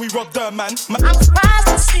 Girl, and we robbed her, man. I'm surprised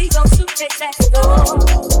to see, don't you take that go.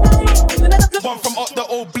 Another good one from up the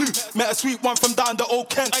old blue. Met a sweet one from down the old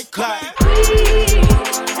Kent. Like, we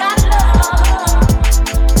got love.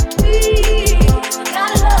 We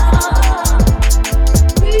got love.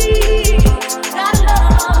 We got love.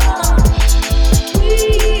 We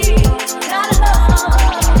got love.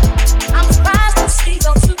 I'm surprised to see,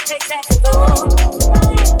 don't you take that go.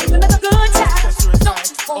 Another good time, don't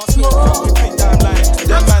you want some more?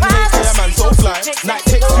 Them man hate, yeah man so fly. Night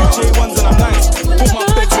takes 2 J1s and I'm nice. Thought my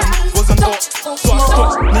bedroom wasn't up, so I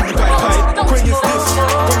stopped. Nearly pied. Bring is this,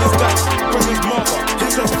 bring is that, bring is mother.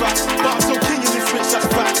 This is fat, but I'm so king in this bitch, that's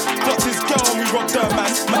fat. Got this girl and we rocked her,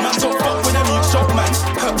 man. Man don't fuck with them, you shop, man.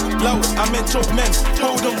 Low, I meant joke men.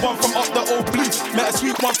 Golden one from up the old blue. Met a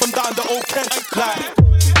sweet one from down the old Kent. Like,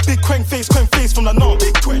 big quang face from the north.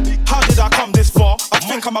 How did I come this far? I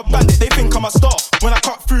think I'm a bandit, they think I'm a star. When I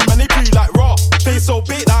cut through, man, they breathe like raw. Face so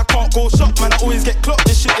big that I can't go shop, man. I always get clocked,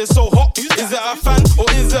 this shit is so hot. Is it a fan or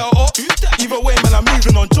is it a op? Either way, man, I'm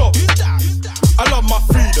moving on job. I love my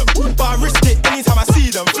freedom, but I risk it anytime I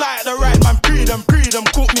see them. Fly at the right, man, freedom.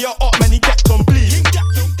 Caught me a op, man, he kept on bleeding.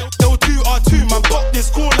 L2R2, man, pop this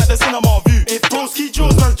cool like the cinema view. If broski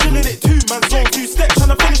jaws, man, drilling it too. Man, zone 2 steps,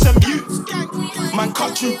 trying to finish them views. Man,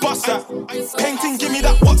 cut you, bust that. Painting, give me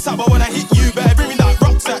that WhatsApp, but when I hit you, better bring me that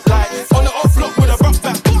rucksack. Like, on the off block with a rough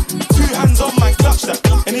back. 2 hands on, man, clutch that.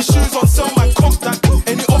 Any shoes on sale, man, cock that.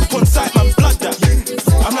 Any up on site, man, blood that.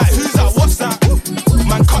 I'm like, who's that, what's that?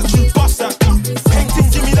 Man, cut you, bust that. Painting,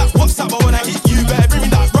 give me that WhatsApp, but when I hit you, better bring me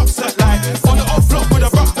that rucksack. Like, on the off block with a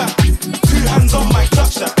rough back. 2 hands on, man,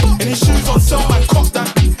 clutch that. Any shoes on sale, man, cock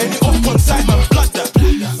that. Any up on site, man, blood that.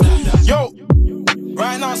 Yo,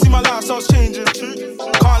 right now, see my lifestyle's changing.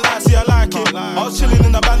 Can't lie, see I like it. I was chilling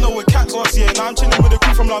in the band with cats last year. Now I'm chilling with a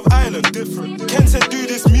crew from Love Island. Different. Ken said do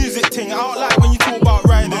this music thing. I don't like when you talk about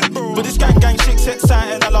riding. But this gang shit's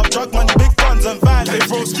exciting. I love drug money, big guns and violence. They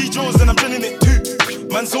roll ski jaws and I'm drilling it too.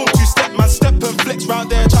 Man zone 2 step, man step and flex round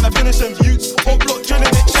there trying to finish them views. Whole block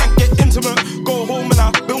drilling it, shank, get intimate. Go home and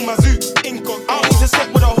I build my zoo. I don't need to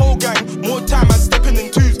step with a whole gang. More time man stepping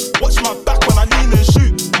in 2s. Watch my back when I lean and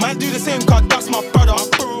shoot. Man do the same cause that's my brother.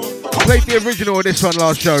 Played the original of this one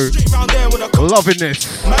last show. Loving this.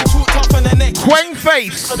 Quang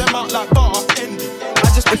Face.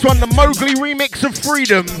 This one, the Mowgli remix of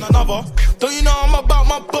Freedom. Don't you know I'm about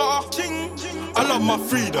my butter? I love my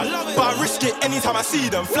freedom, but I risk it anytime I see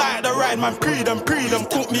them. Fly at the ride, man, freedom.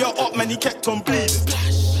 Caught me a up, man, he kept on bleeding.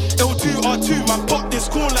 L2R2, man, pop this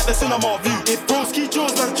cool like the cinema view. If broski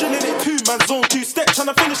jaws, man, drilling it too. Man, zone 2 steps, trying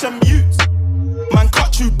to finish them mutes. Man,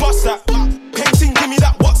 cut you, bust that. Painting, give me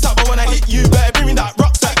that WhatsApp, but when I hit you, better bring me that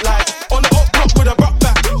rucksack. Like, on the up block with a rock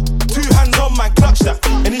back. 2 hands on man, clutch that.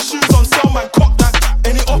 Any shoes on sale man, cock that.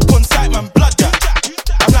 Any up on sight man, blood that.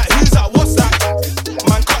 I'm like, who's that? What's that?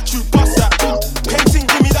 Man, cut you, bust that. Painting,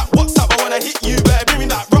 give me that WhatsApp. I wanna hit you, better bring me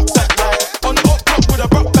that rucksack. On the up with a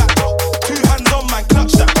rock back. 2 hands on man,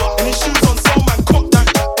 clutch that. Any shoes on sale man, cock that.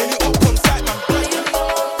 Any up on sight man, blood that.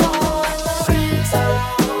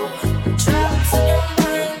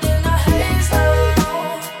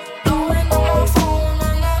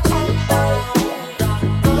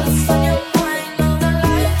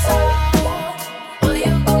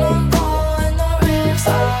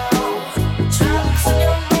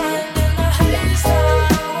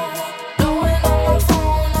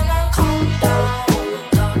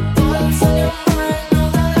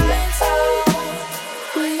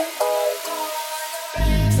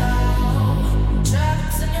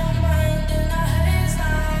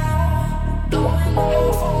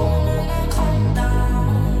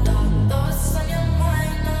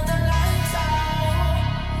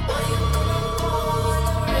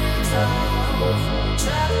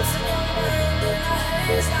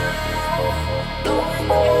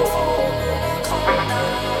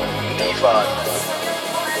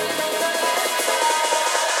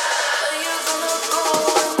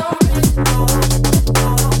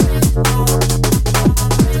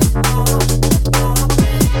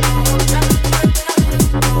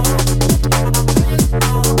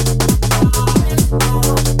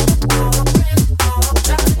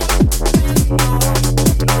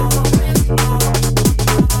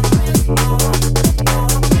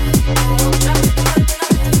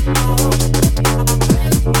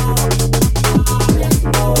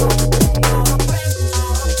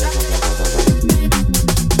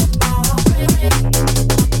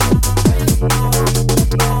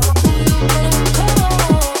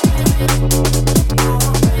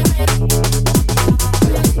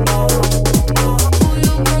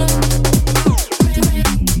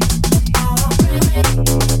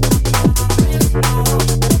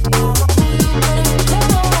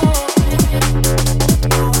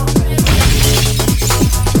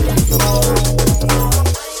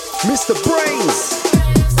 Mr. Brainz.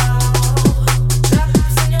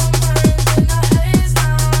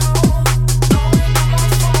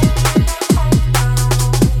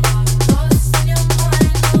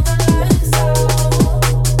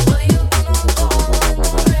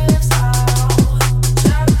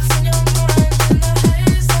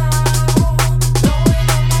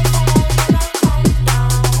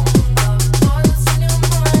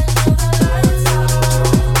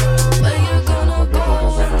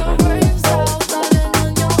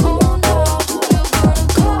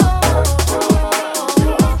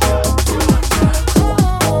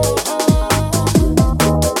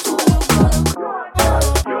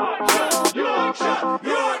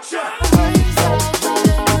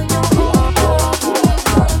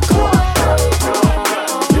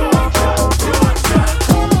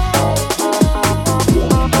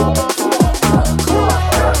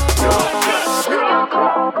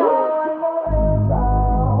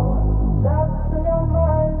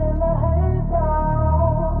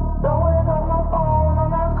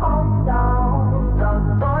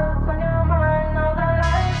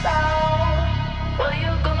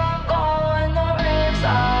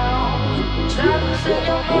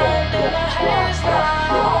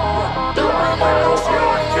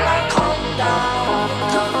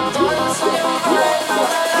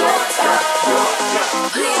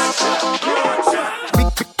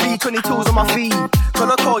 B22s on my feet,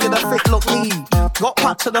 gonna call you the fit look me. Got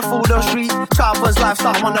packed to the Fulham Street, Travelers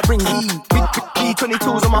lifestyle wanna bring heat.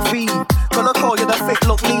 B22s on my feet, gonna call you the fit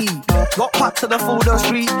look me. Got packed to the Fulham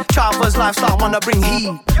Street, Travelers lifestyle wanna bring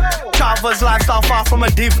heat. Travelers lifestyle far from a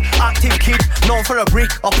div, active kid, known for a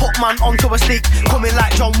brick. I put man onto a stick, coming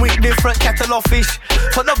like John Wick, different kettle of fish.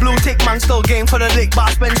 For the blue tick, man still game for the lick, but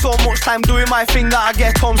I spend so much time doing my thing that I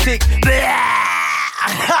get homesick.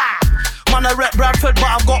 Man, I rep Bradford, but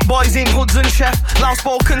I've got boys in hoods and chef. Loud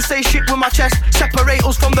spoken, say shit with my chest. Separate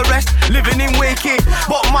us from the rest, living in Wakey.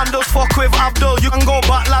 But man does fuck with Abdul. You can go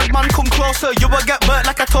back, lad, man, come closer. You will get burnt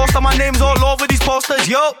like a toaster. My name's all over these posters,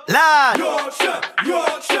 yo, lad. Yorkshire,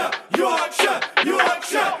 Yorkshire, Yorkshire,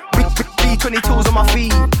 Yorkshire. B22s on my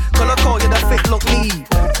feet, gonna call you the fit look me.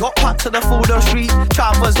 Got packed to the Fulham Street,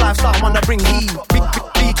 Travelers lifestyle wanna bring heat.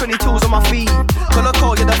 B22s on my feet, gonna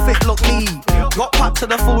call you the fit look me. Got packed to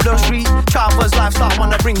the Fulham Street, Travelers lifestyle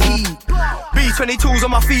wanna bring heat. B22s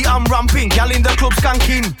on my feet, I'm ramping, gal in the club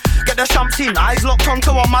skanking. Get the the champs in. Eyes locked onto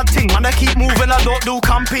a mad thing. Man, I keep moving, I don't do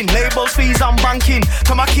camping. Labels, fees, I'm banking.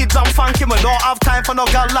 To my kids, I'm thanking. We don't have time for no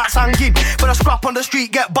gal that's hanging. For the scrap on the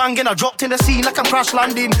street, get banging. I dropped in the scene like I'm crash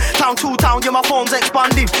landing. Town to town, yeah, my phone's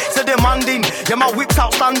expanding. So demanding, yeah, my whip's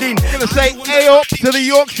outstanding. Gonna say A up to the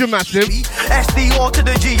Yorkshire Massive. SDO to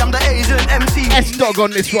the G, I'm the Asian MC. S-Dog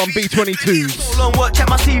on this one, B22s. Long work, check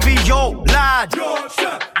my CV, yo, lad.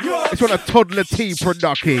 It's on a Toddler T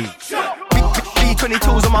production.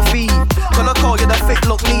 B22s on my feet. Gonna call you the fit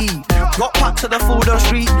look me. Got packed to the food on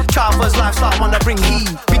street. Travelers lifestyle wanna bring heat.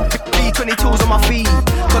 B22s on my feet.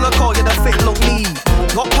 Gonna call you the fit look me.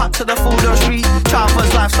 Got packed to the food on street.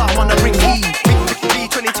 Travelers lifestyle wanna bring heat.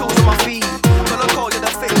 B22s on my feet. Gonna call you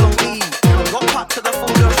the fit look me. Got packed to the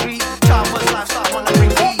food on street. Travelers lifestyle wanna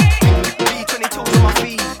bring heat. B22s on my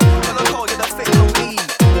feet. Gonna call you the fit look me.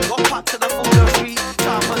 Got packed to the food on street.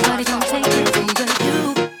 Travelers lifestyle wanna bring heat.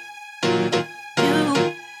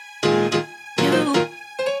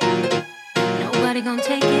 Nobody gonna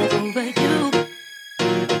take it over you.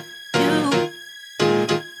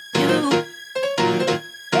 You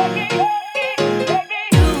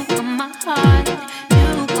got my heart, you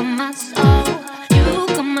got my soul, you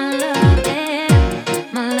got my love, yeah,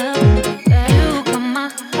 my love, you got my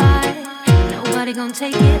heart. Nobody gonna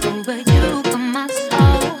take it over you. Got my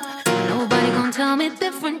soul. Nobody gonna tell me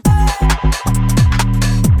different.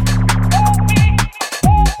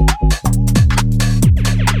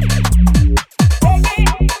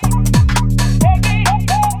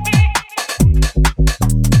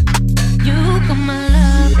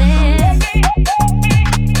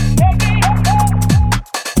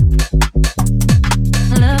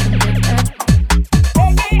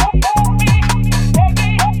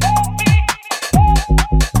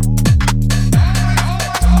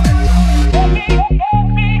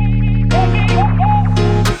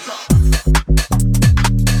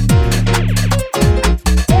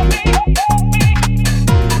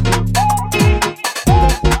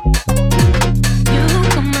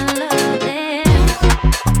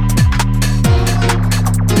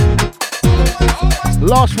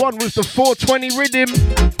 Last one was the 420 rhythm.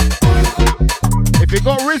 If you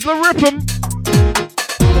got Rizzler, rip 'em.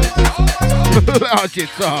 Large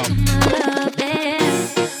it up.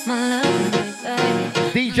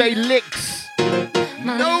 DJ Licks.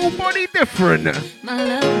 Nobody different.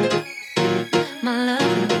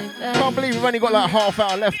 Can't believe we've only got like half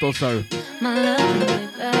hour left or so.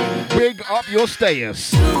 Big up your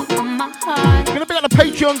stayers. Gonna big up the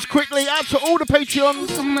Patreons quickly. Out to all the Patreons.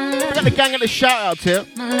 Big up the gang at the shout outs here.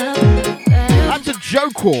 Out to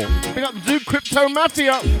Joker. Big up Zoo Crypto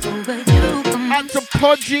Mafia. Out to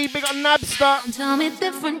Podgy. Big up Nabster.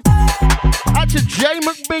 Out to J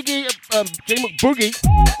McBiggie. J McBoogie.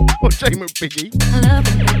 What J McBiggie?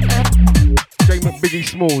 J McBiggie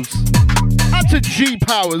Smalls. Out to G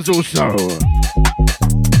Powers also.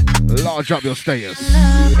 Large up your status.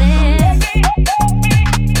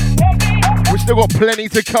 We still got plenty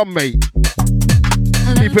to come, mate.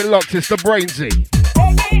 Keep it locked, it's the Brainzy.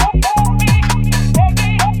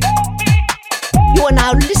 You are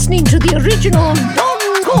now listening to the original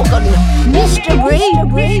Don Gorgon, Mr. Brain.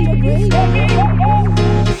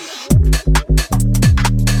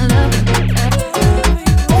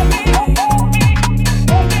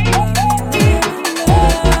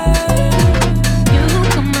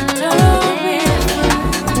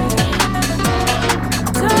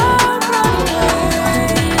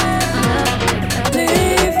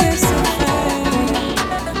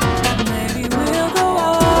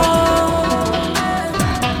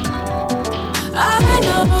 I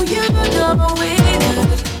know you know we need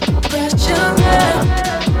pressure.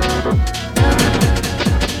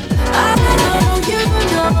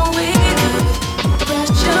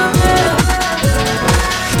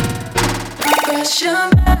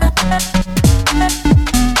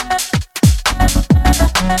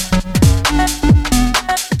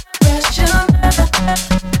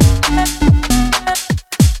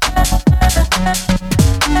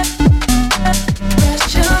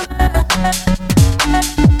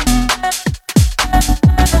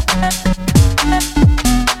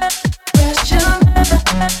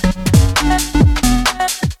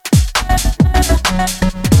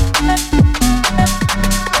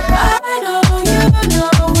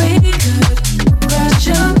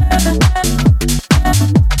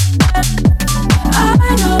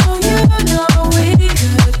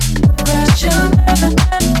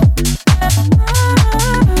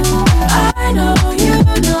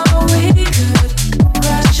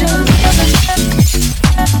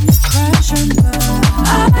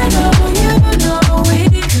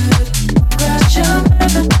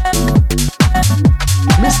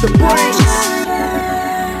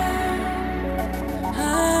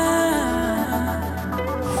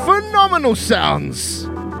 phenomenal sounds.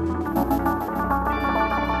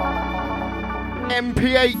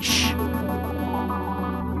 MPH.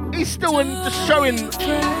 He's still just showing,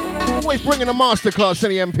 always bringing a masterclass in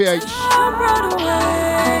the MPH.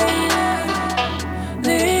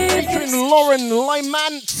 Featuring Lauren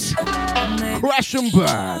Lymant, Crash and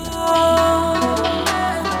Burn.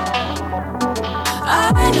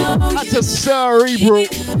 That's a cerebral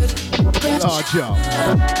large job.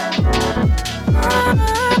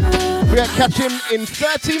 We're going to catch him in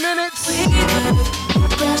 30 minutes.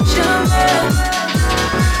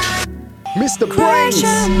 Mr. Brainz.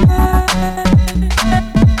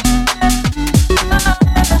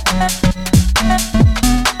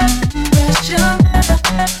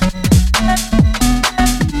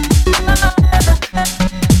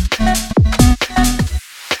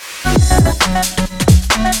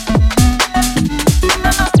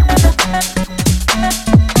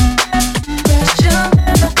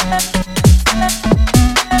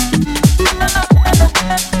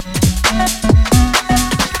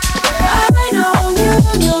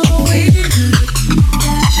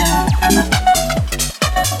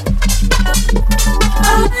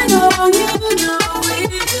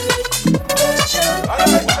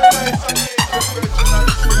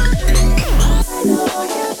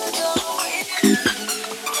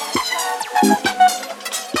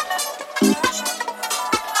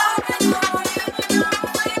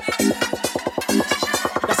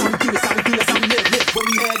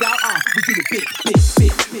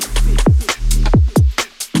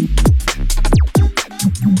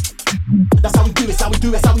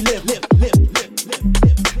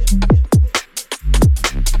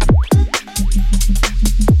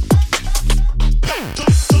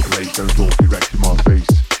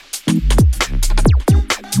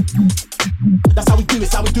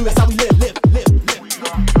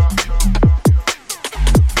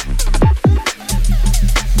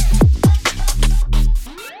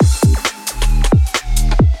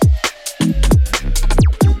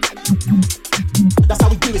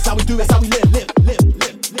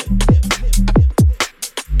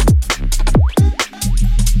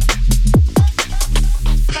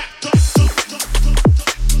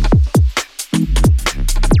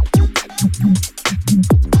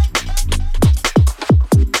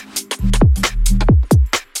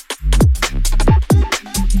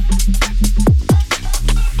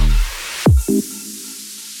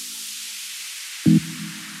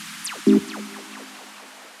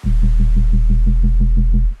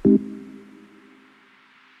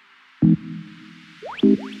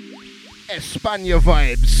 Espana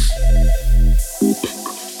vibes.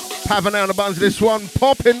 Having out the buns this one,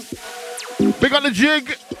 popping. Big on the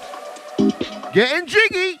jig. Getting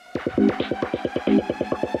jiggy.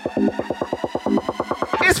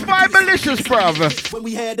 It's five malicious, brother. When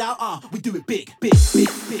we head out, we do it big, big, big,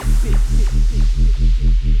 big, big.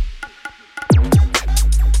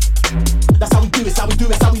 That's how we do it, how we do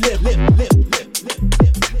it, how we live, live, live, live, live, live,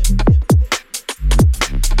 live.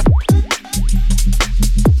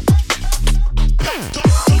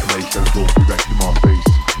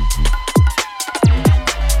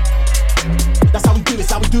 That's how we do it,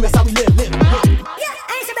 how we do it, how we live, live, live. Yeah,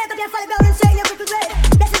 I ain't so back up your follow down and say you could great.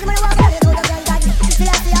 This is when I walk out and go to grand God. Still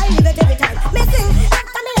I see I live it every time. Missing, back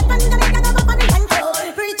on the left and the right and the back on the control.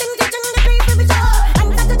 Pretty things get in the creep with the show.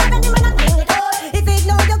 And got to tell them when I bring it all. If it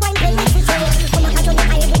know the wine, tell me for sure. Come back and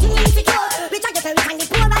I ain't getting insecure. We try to tell me find the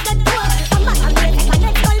poor at the door. Come back and break my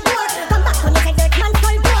next skull door. Come back and you say dirt man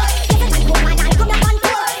skull door. Get the time home and I'll come up on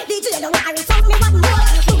tour. DJ don't know I result me what more.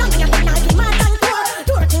 Put on your gun, I'll be mad and poor.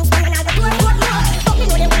 Tour things man and I'll the tour more. But me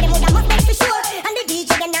know them where them would have must make for sure. And the DJ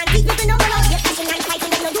them not teach me to know more. Get passion and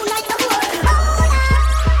fighting them no do like the war.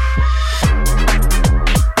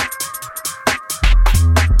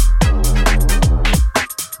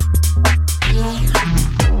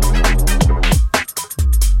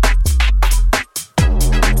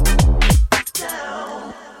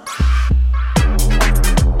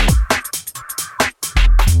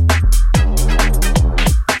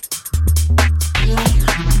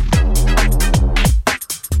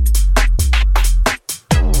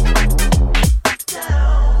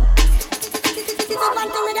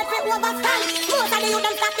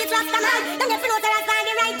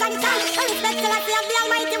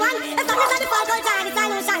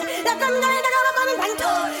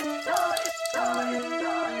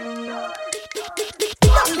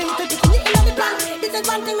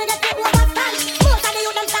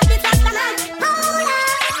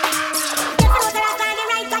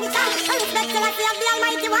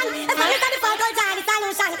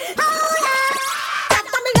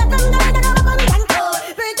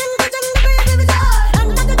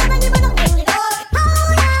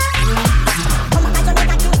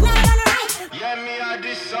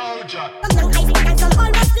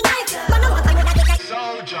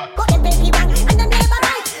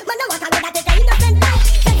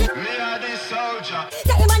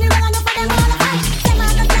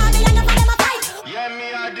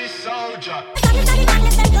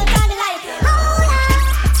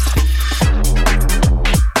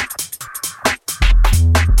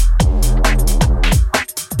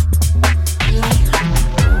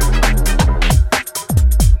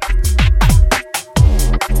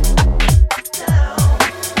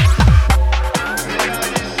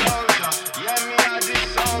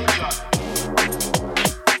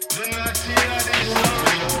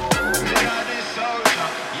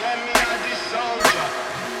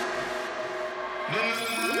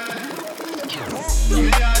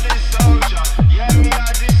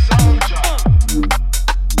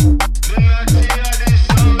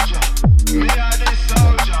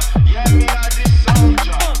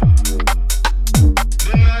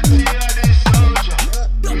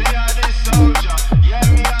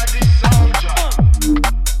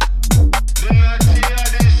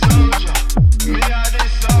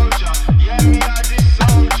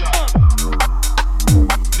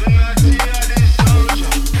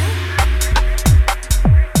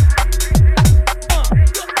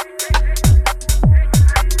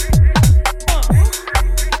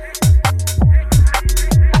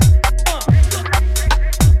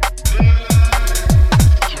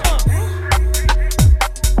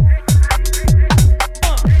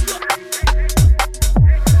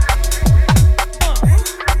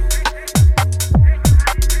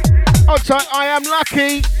 Outside, I am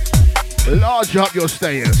lucky. Large up your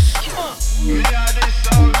status.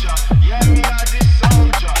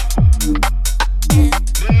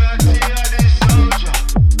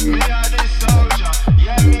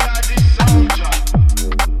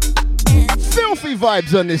 Filthy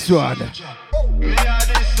vibes on this one.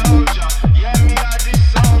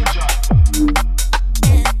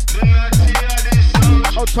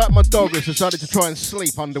 I'll type my dog has decided to try and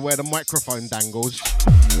sleep under where the microphone dangles.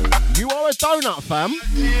 You are a donut, fam.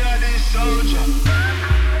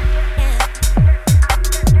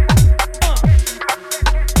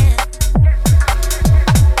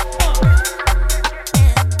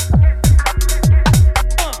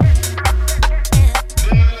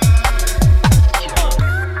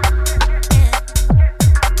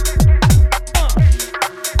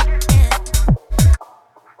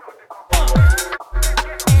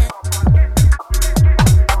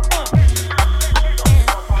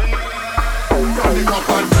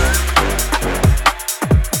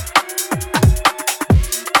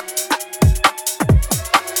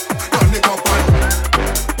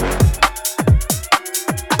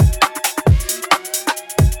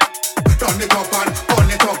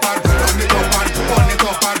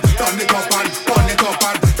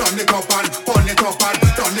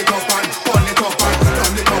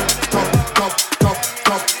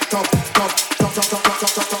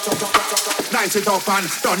 It up and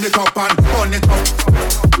turn it up and burn it up.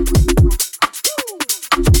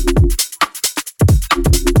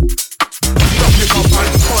 Turn it up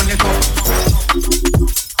and burn it up.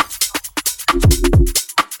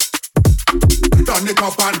 Turn it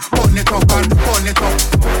up and burn it up and burn it up.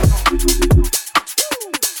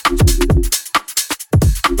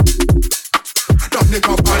 Turn it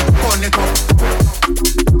up and burn it up.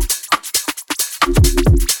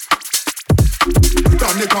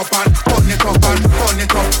 Turn it up and burn it up and burn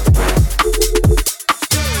it up.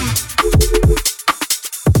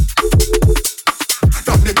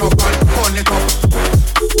 Turn it up and burn it up.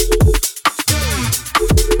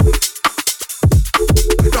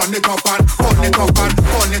 Turn it up and burn it up and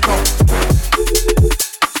burn it up.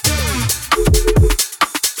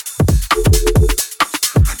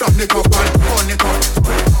 Turn it up and burn it up.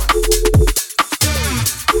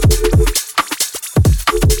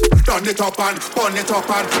 Turn it up and burn it up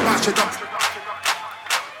and mash it up.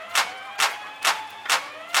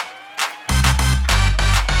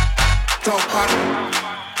 Top and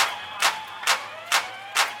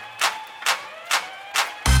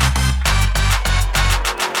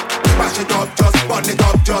mash it up, just burn it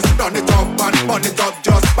up, just turn it up and burn it up,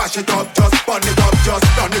 just mash it up, just burn it up, just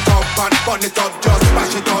turn it up and burn it up, just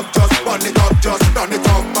mash it up, just burn it up, just turn it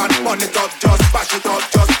up and burn it up, just mash it up,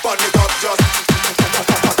 just burn it up, just.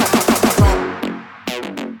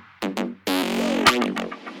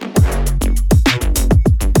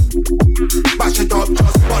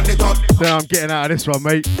 Now I'm getting out of this one,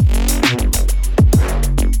 mate.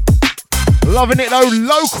 Loving it though,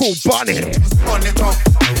 local bunny. Burn it up.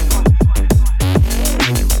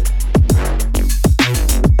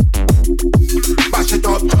 Bash it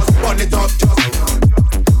up, just burn it up, just.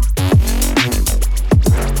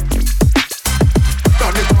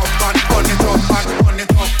 Turn it up and burn it up and burn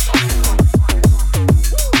it up.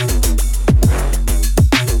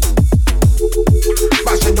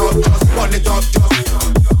 Bash it up, just burn it up, just.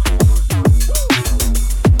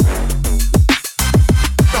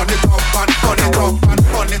 Turn it up and burn it up and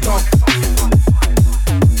burn it up.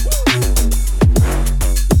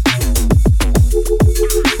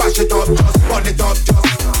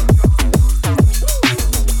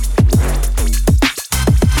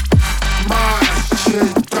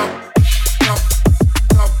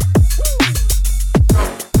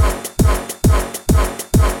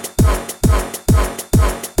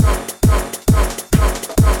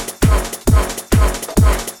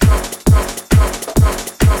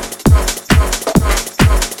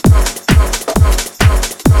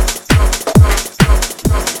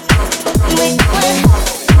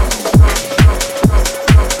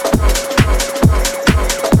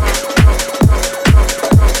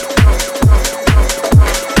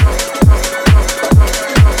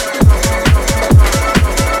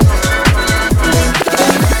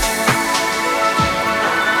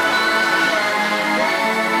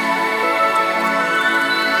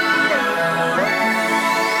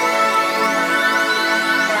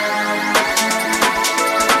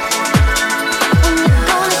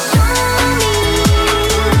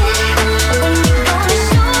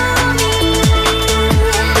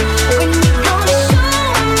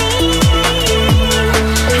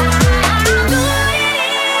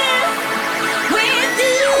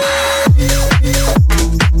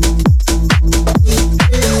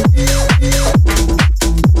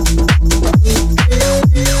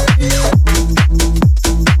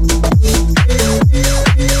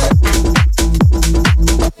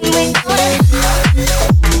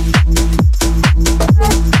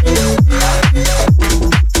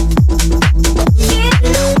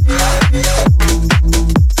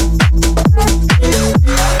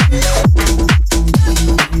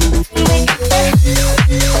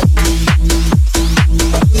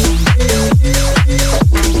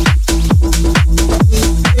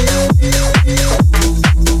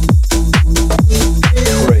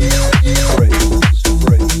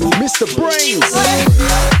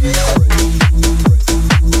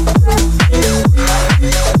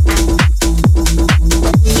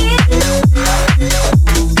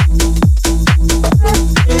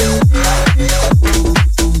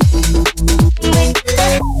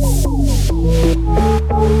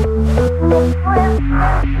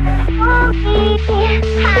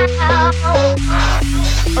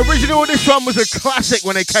 one was a classic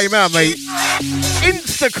when it came out, mate.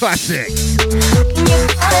 Insta classic.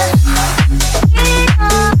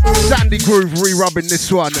 Sandy Groove re-rubbing this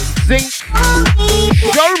one. Zinc.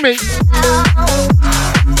 Show me.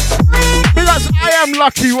 Because I am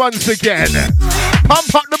lucky once again.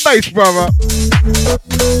 Pump up the bass, brother.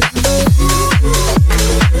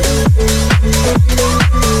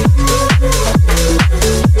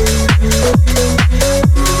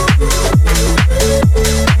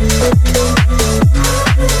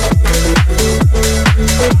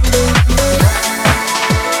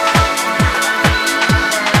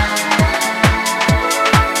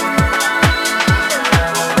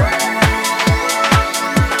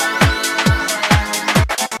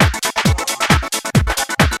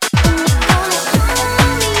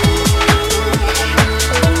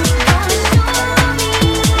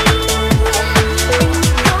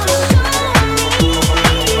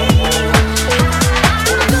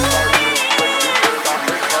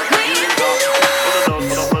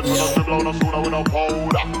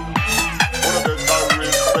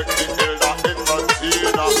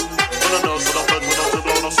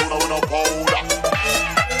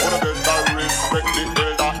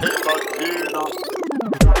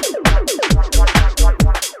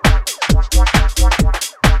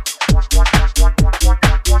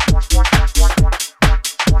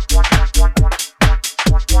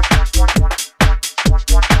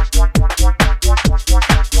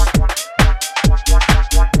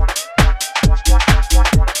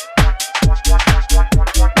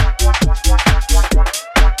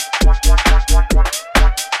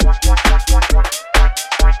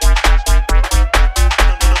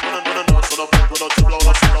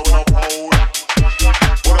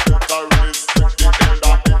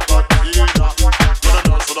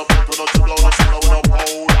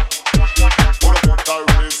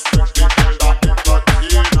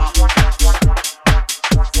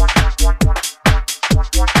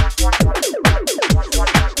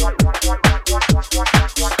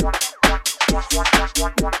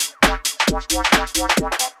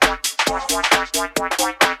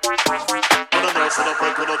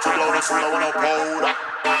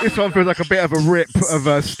 This one feels like a bit of a rip of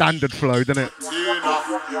a standard flow, doesn't it?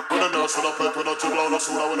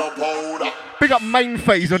 Big up main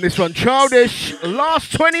phase on this one. Childish.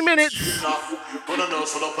 Last 20 minutes.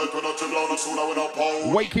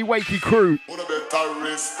 Wakey wakey crew.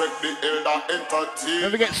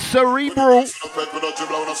 Don't forget Cerebral.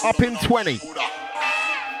 Up in 20.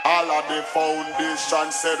 All of the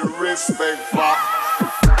foundation said respect for.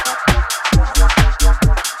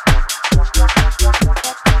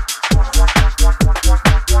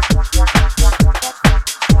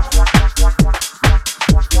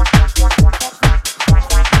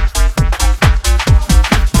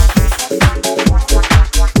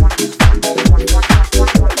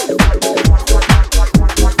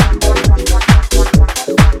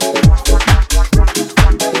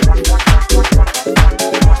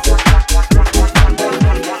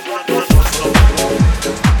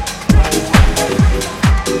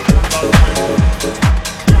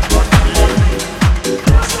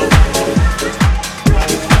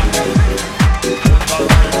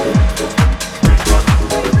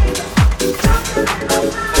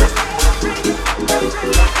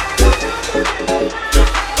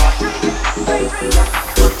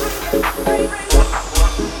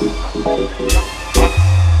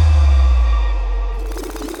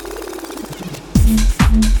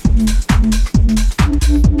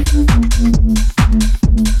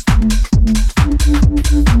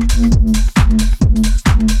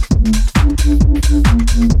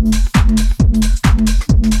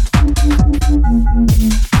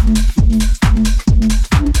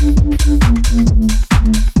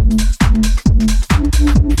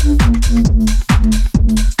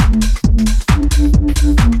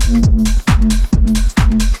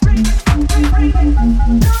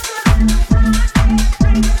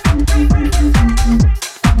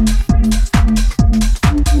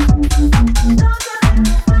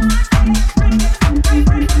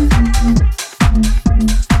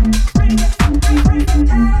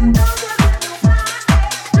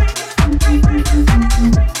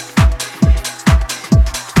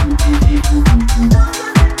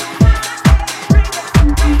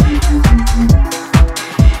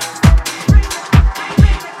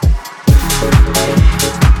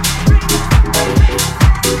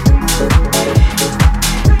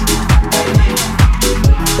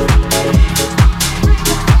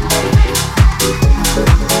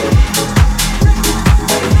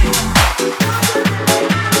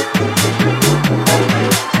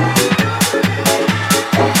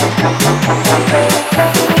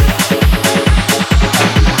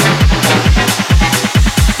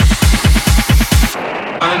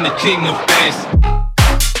 king of bass.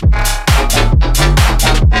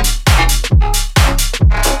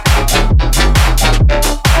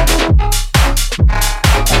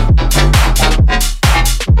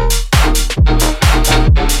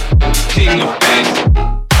 King of bass.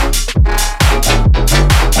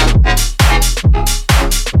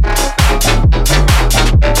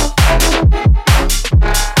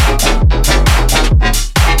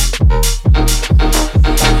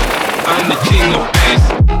 I'm the king of bass.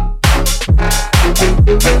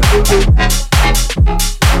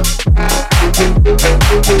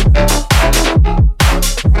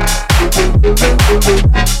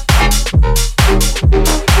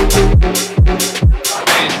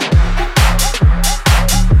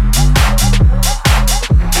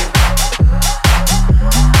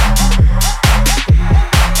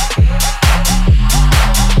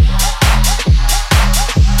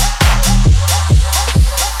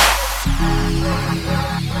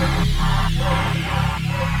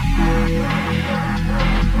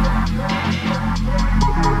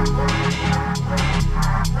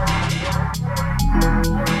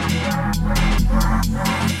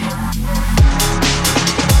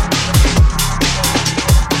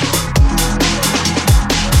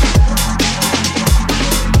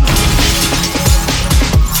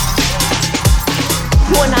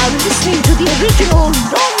 You are now listening to the original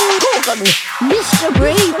Don Gorgon, Mr.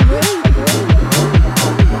 Brainz.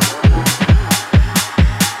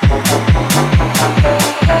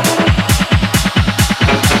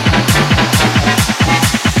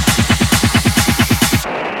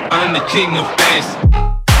 I'm the king of bass.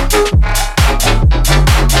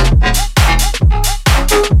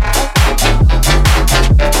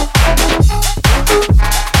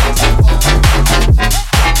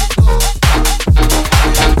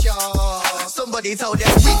 Somebody told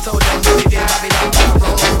them, we told them, we did Babylon can't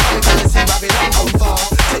roll. All we gonna see Babylon come far.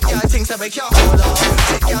 Take your things to make your hold on.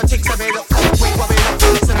 Take your things to make up. Wait, what we look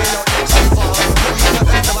for, so we look next too far. When we got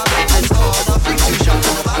back to my bed's called, I think too short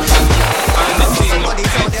to the Babylon can't. Somebody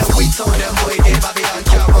told them, we told them, we did Babylon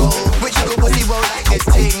can't roll. Which little pussy roll like this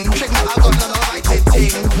thing. Trick that I got none of right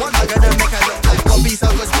thing. One bag of them make her look like one piece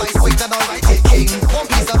of good spice. Wait, then I'll write it king. One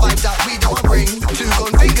piece of vibe that we don't bring. Two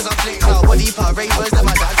gun fingers on flick now. What deeper ravers, them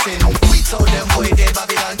are dancing. Told them boy they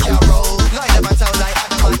Babylon can't roll. Lie them a tell like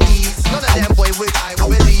Adam and Eve. None of them boy which I will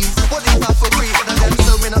believe. What if I for free? One of them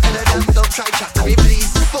so we not tell them. Don't try chat to me please.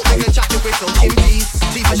 But we can chat if we talking peace.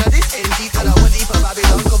 Deeper shot this in deep and I want deeper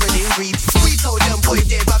Babylon covered in grief. We told them boy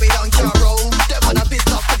they Babylon can't roll. Them man a pissed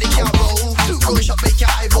off but they can't roll. Two gun shot make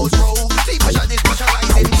your eyeballs roll. Deeper shot this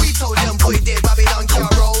pressurizing. We told them boy they Babylon can't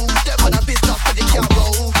roll. Them man a pissed off but they can't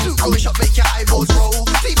roll. Two gun shot make your eyeballs roll.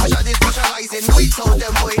 Deeper shot this pressurizing. We told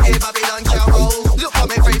them boy they Babylon can't roll. Look for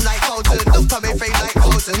me frame like Colton. Look for me frame like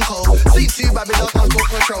Colton Cole. Sleep to Babylon on court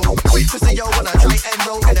control. Quick pussy yo wanna try and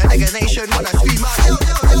roll. In a nigga nation wanna scream out yo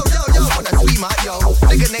yo yo yo yo. Wanna scream out yo.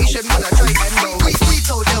 Nigga nation wanna try and roll. We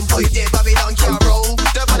told them boy they Babylon can't roll.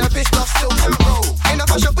 Them wanna pissed off still can't roll. In a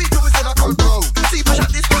fashion we do is in a front row. See push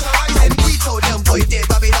out this pressurizing. We told them boy they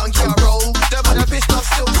Babylon can't roll. Them wanna pissed off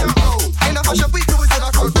still can't roll. In a fashion we do is in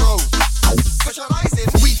a front row. Pressurizing.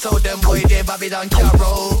 We told them boy they Babylon can't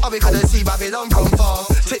roll. All we couldn't see Babylon from far.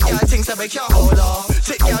 Take your things to make your hold on.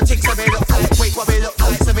 Take your things to make look like. Wait what we look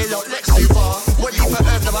like so we look next too far. What deep for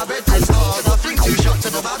earth to my bedroom's hard. I think too short to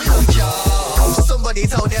the Babylon car. Somebody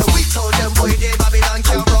told them, we told them boy they Babylon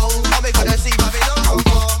can't roll. All we couldn't see Babylon from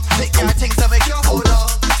far. Take your things to make your hold on.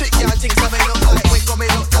 Take your things to make look like. Wait what we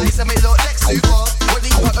look like so we look next too far. What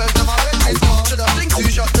deep for earth to my bedroom's hard. Should I think too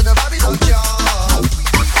short to the Babylon car.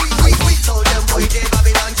 We told them boy they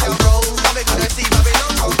Babylon can't roll. All we couldn't see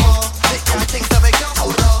Babylon from far. Take your things to make your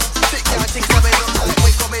hold on. Take your things to make look like.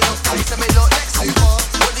 Wait what we look like so we look next too far.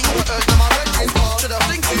 What deep for earth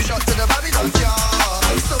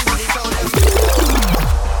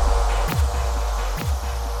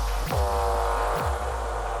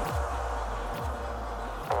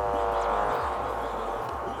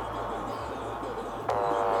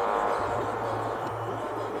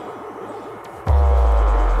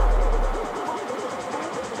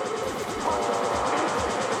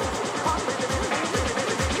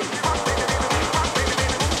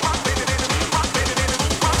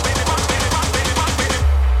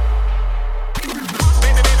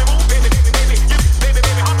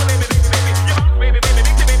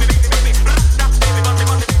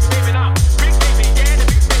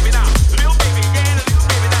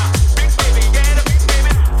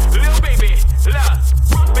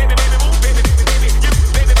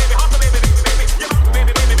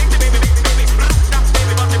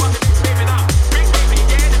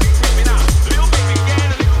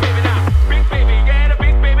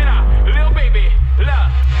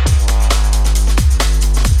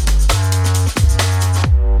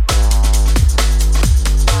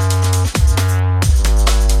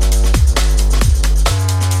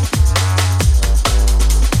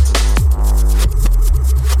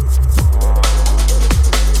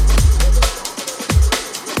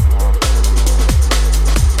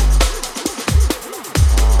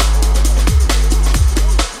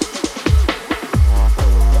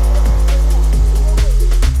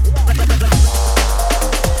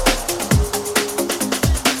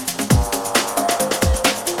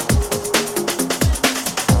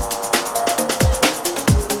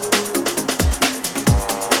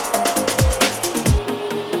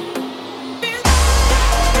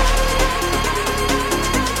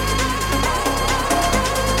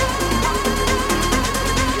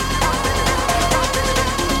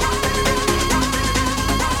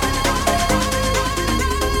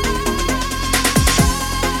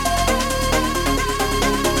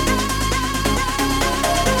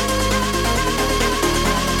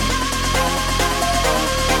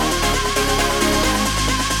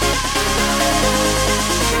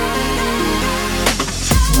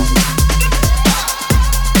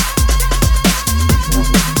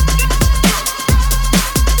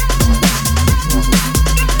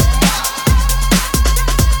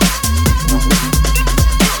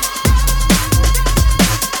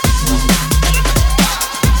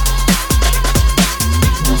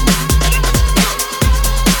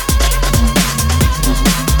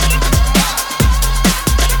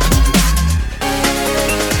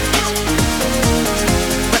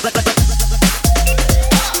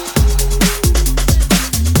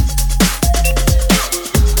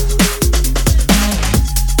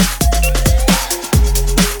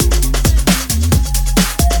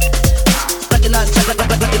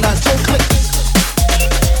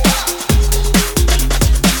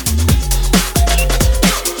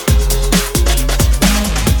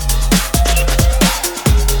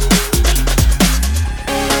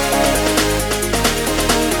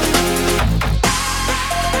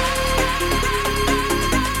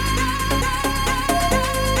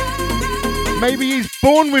Maybe he's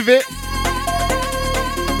born with it.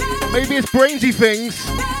 Maybe it's Brainsy things.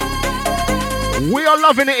 We are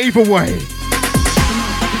loving it either way.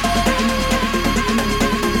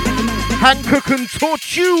 Hancock and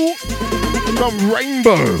Torture from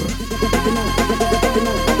Rainbow.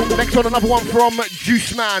 Next one, another one from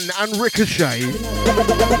Juice Man and Ricochet.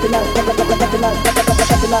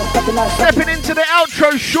 Stepping into the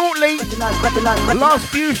outro shortly. Last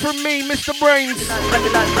few from me, Mr. Brainz.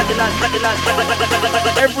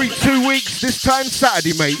 Every 2 weeks, this time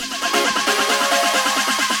Saturday, mate.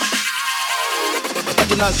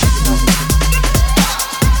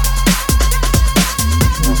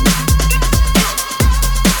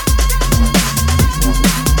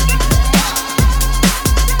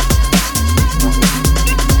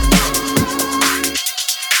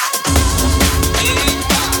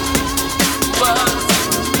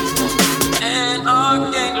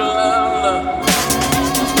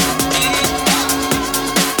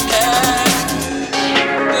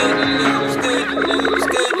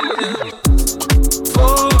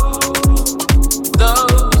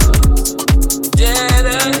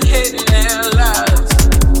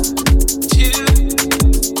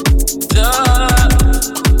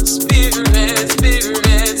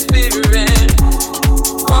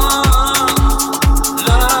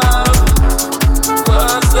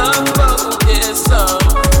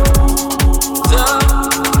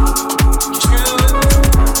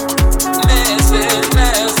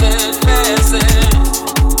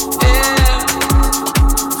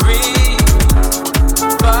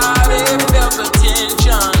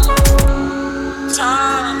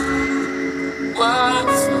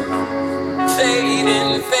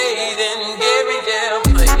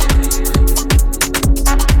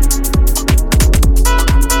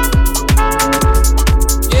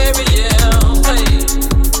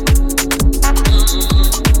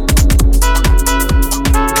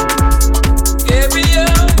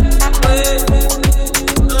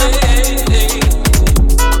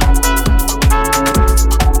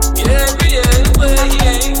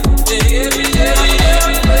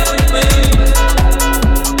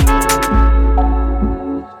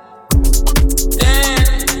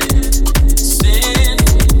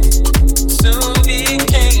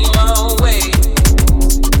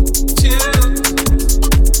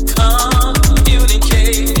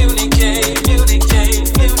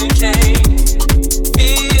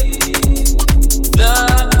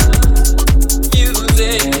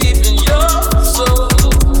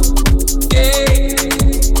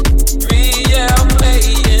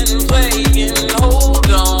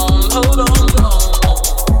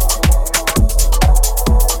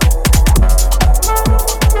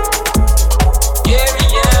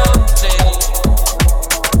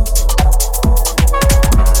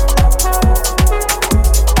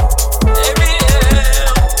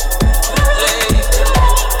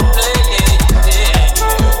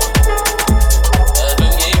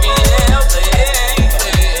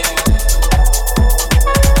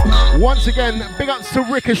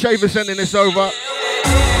 Ricochet for sending this over.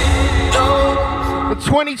 The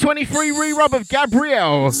 2023 re-rub of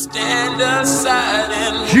Gabrielle.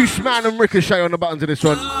 Juice Man and Ricochet on the buttons of this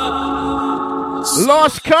one.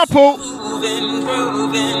 Last couple.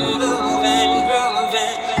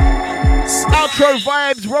 Outro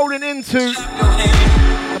vibes rolling into.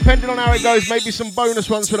 Depending on how it goes, maybe some bonus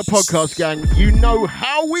ones for the podcast gang. You know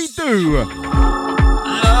how we do.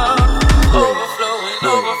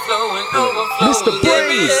 Mr.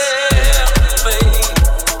 Brainz.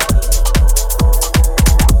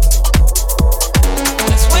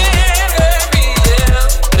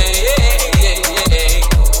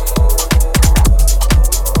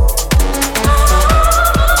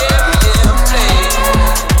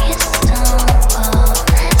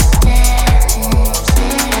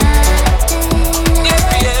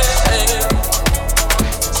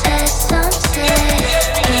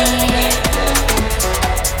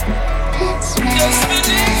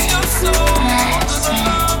 Just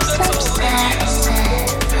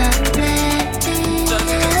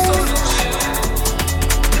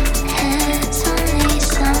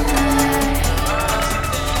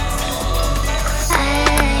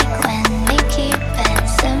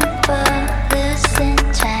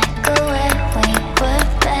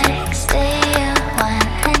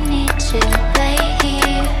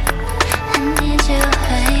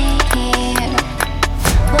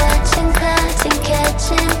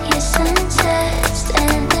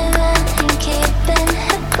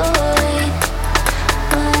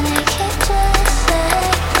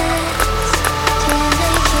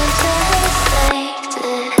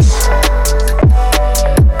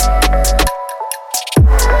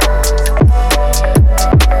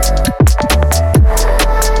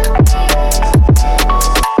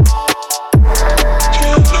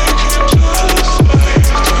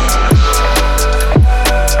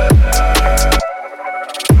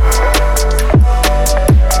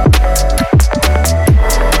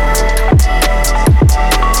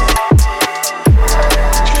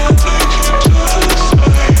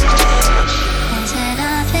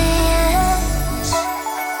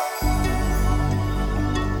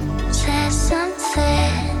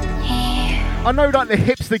I know that the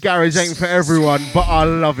hipster garage ain't for everyone, but I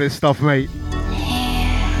love this stuff, mate.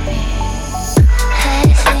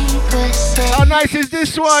 How nice is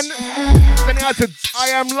this one? Sending out to I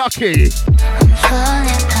Am Lucky.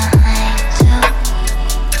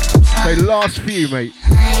 So last few, mate.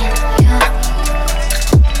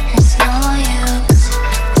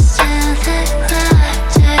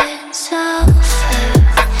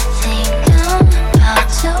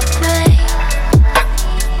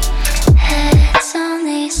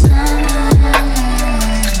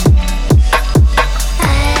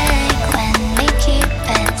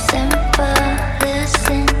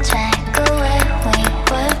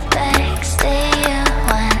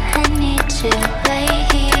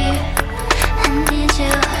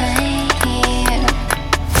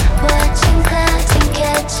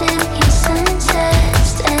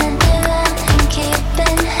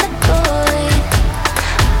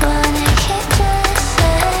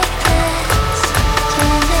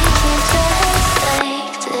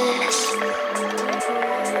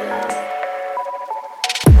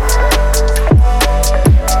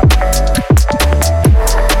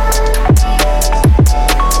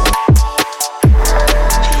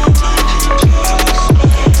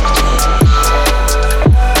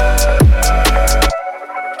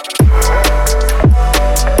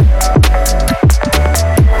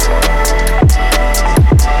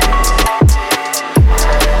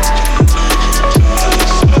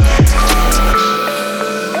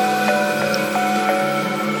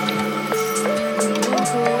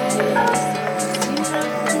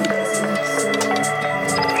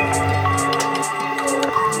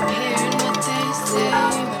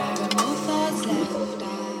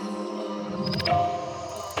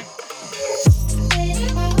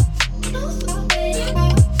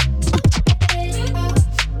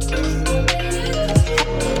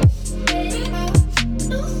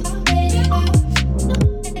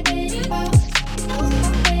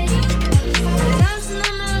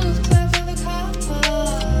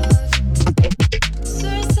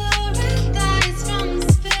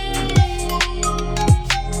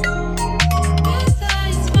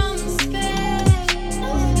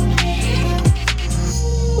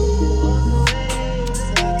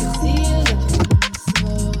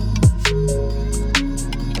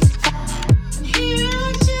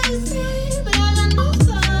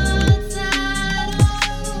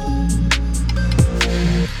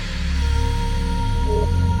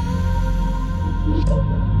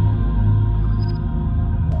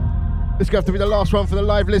 This is going to have to be the last one for the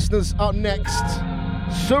live listeners. Up next,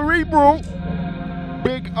 Cerebral.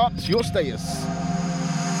 Big up to your status.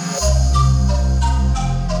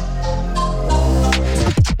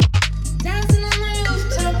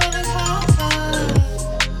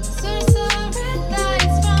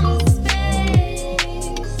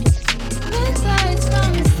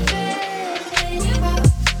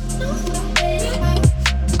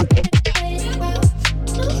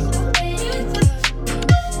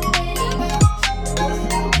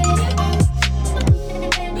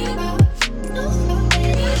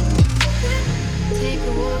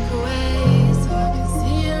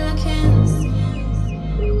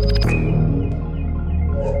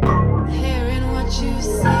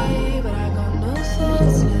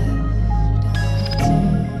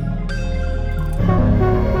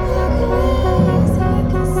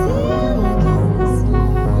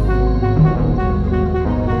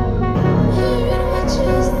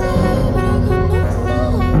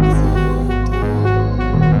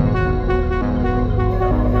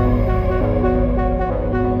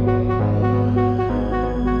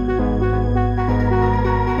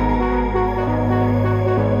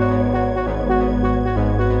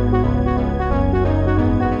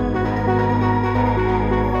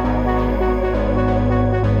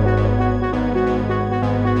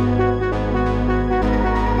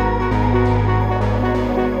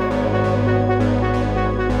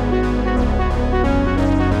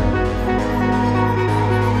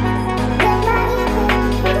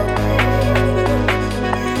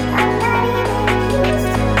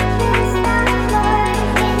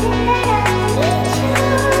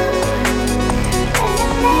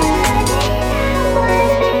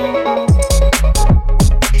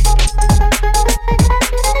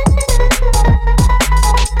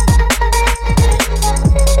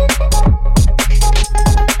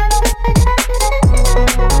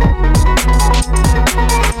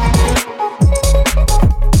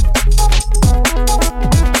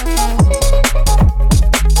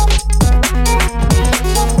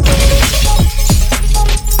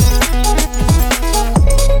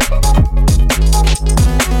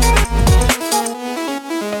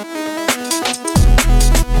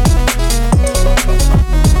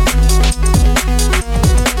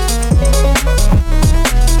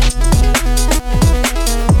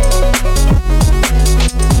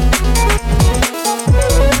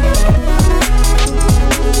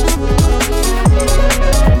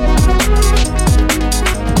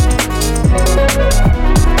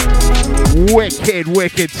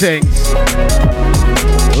 Wicked things.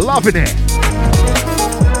 Loving it.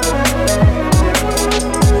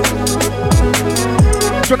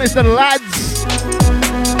 This one is the Lads,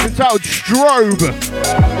 entitled Strobe.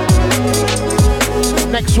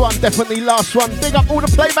 Next one, definitely last one. Big up all the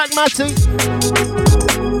playback Matty.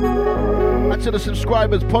 And to the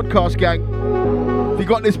subscribers podcast gang. If you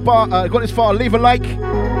got this far, leave a like.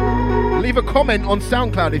 Leave a comment on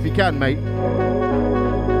SoundCloud if you can, mate.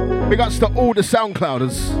 Big ups to all the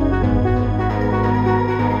SoundClouders.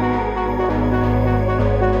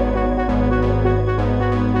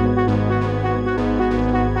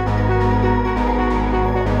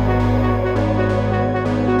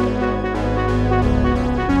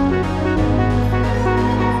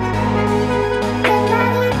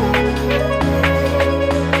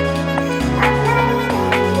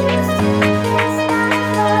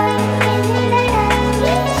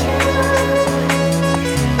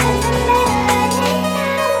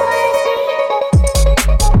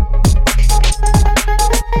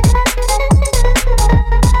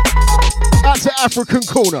 African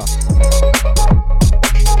corner. Out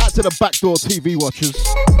to the backdoor TV watchers.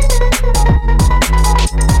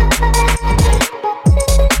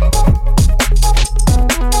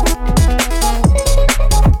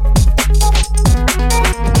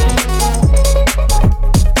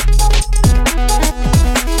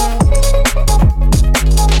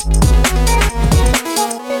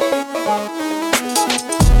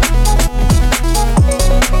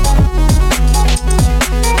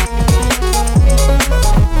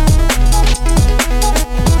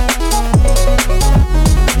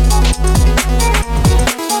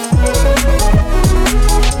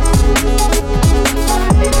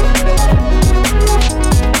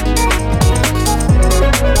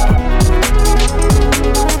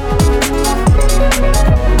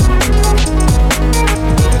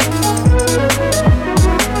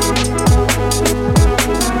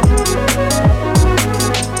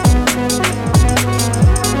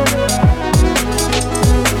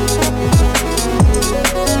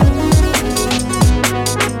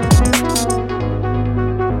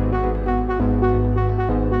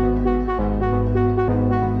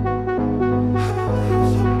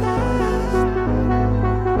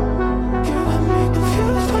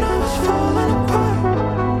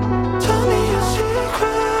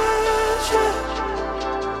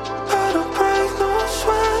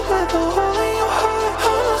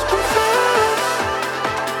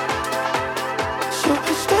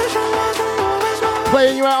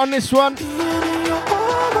 Playing you out on this one. Sam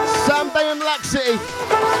Day and Laxity.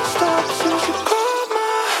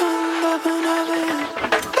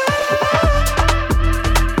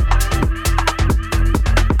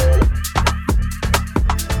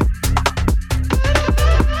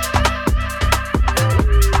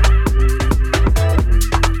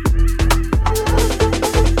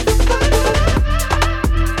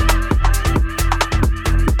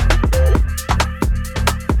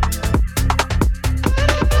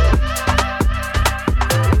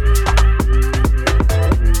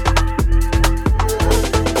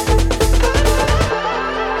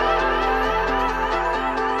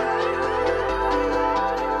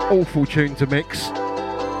 Awful tune to mix.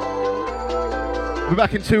 We're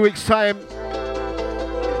back in 2 weeks' time.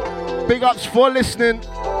 Big ups for listening.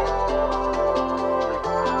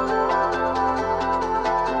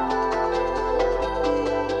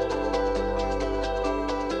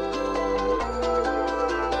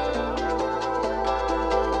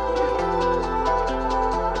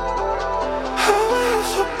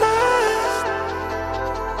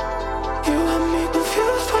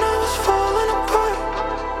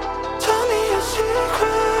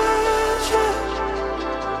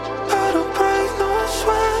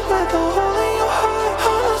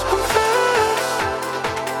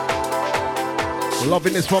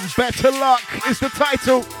 Loving this one. Better Luck is the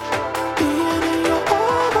title.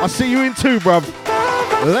 I'll see you in 2, bruv.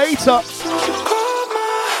 Later.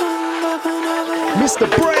 Mr.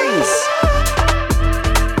 Brainz.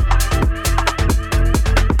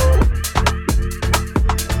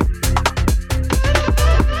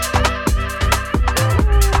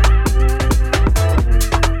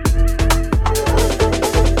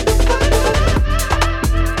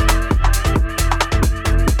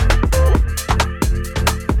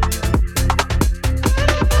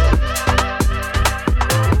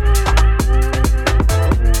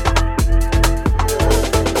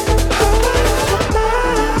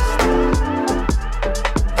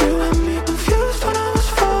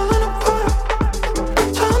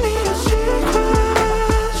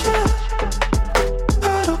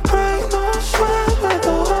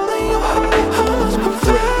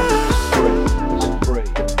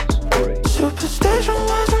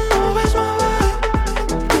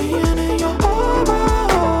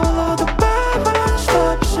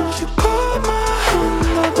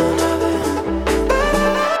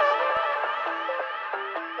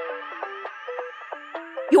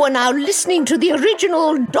 You are now listening to the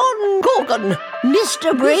original Don Gorgon,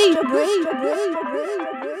 Mr. Brainz.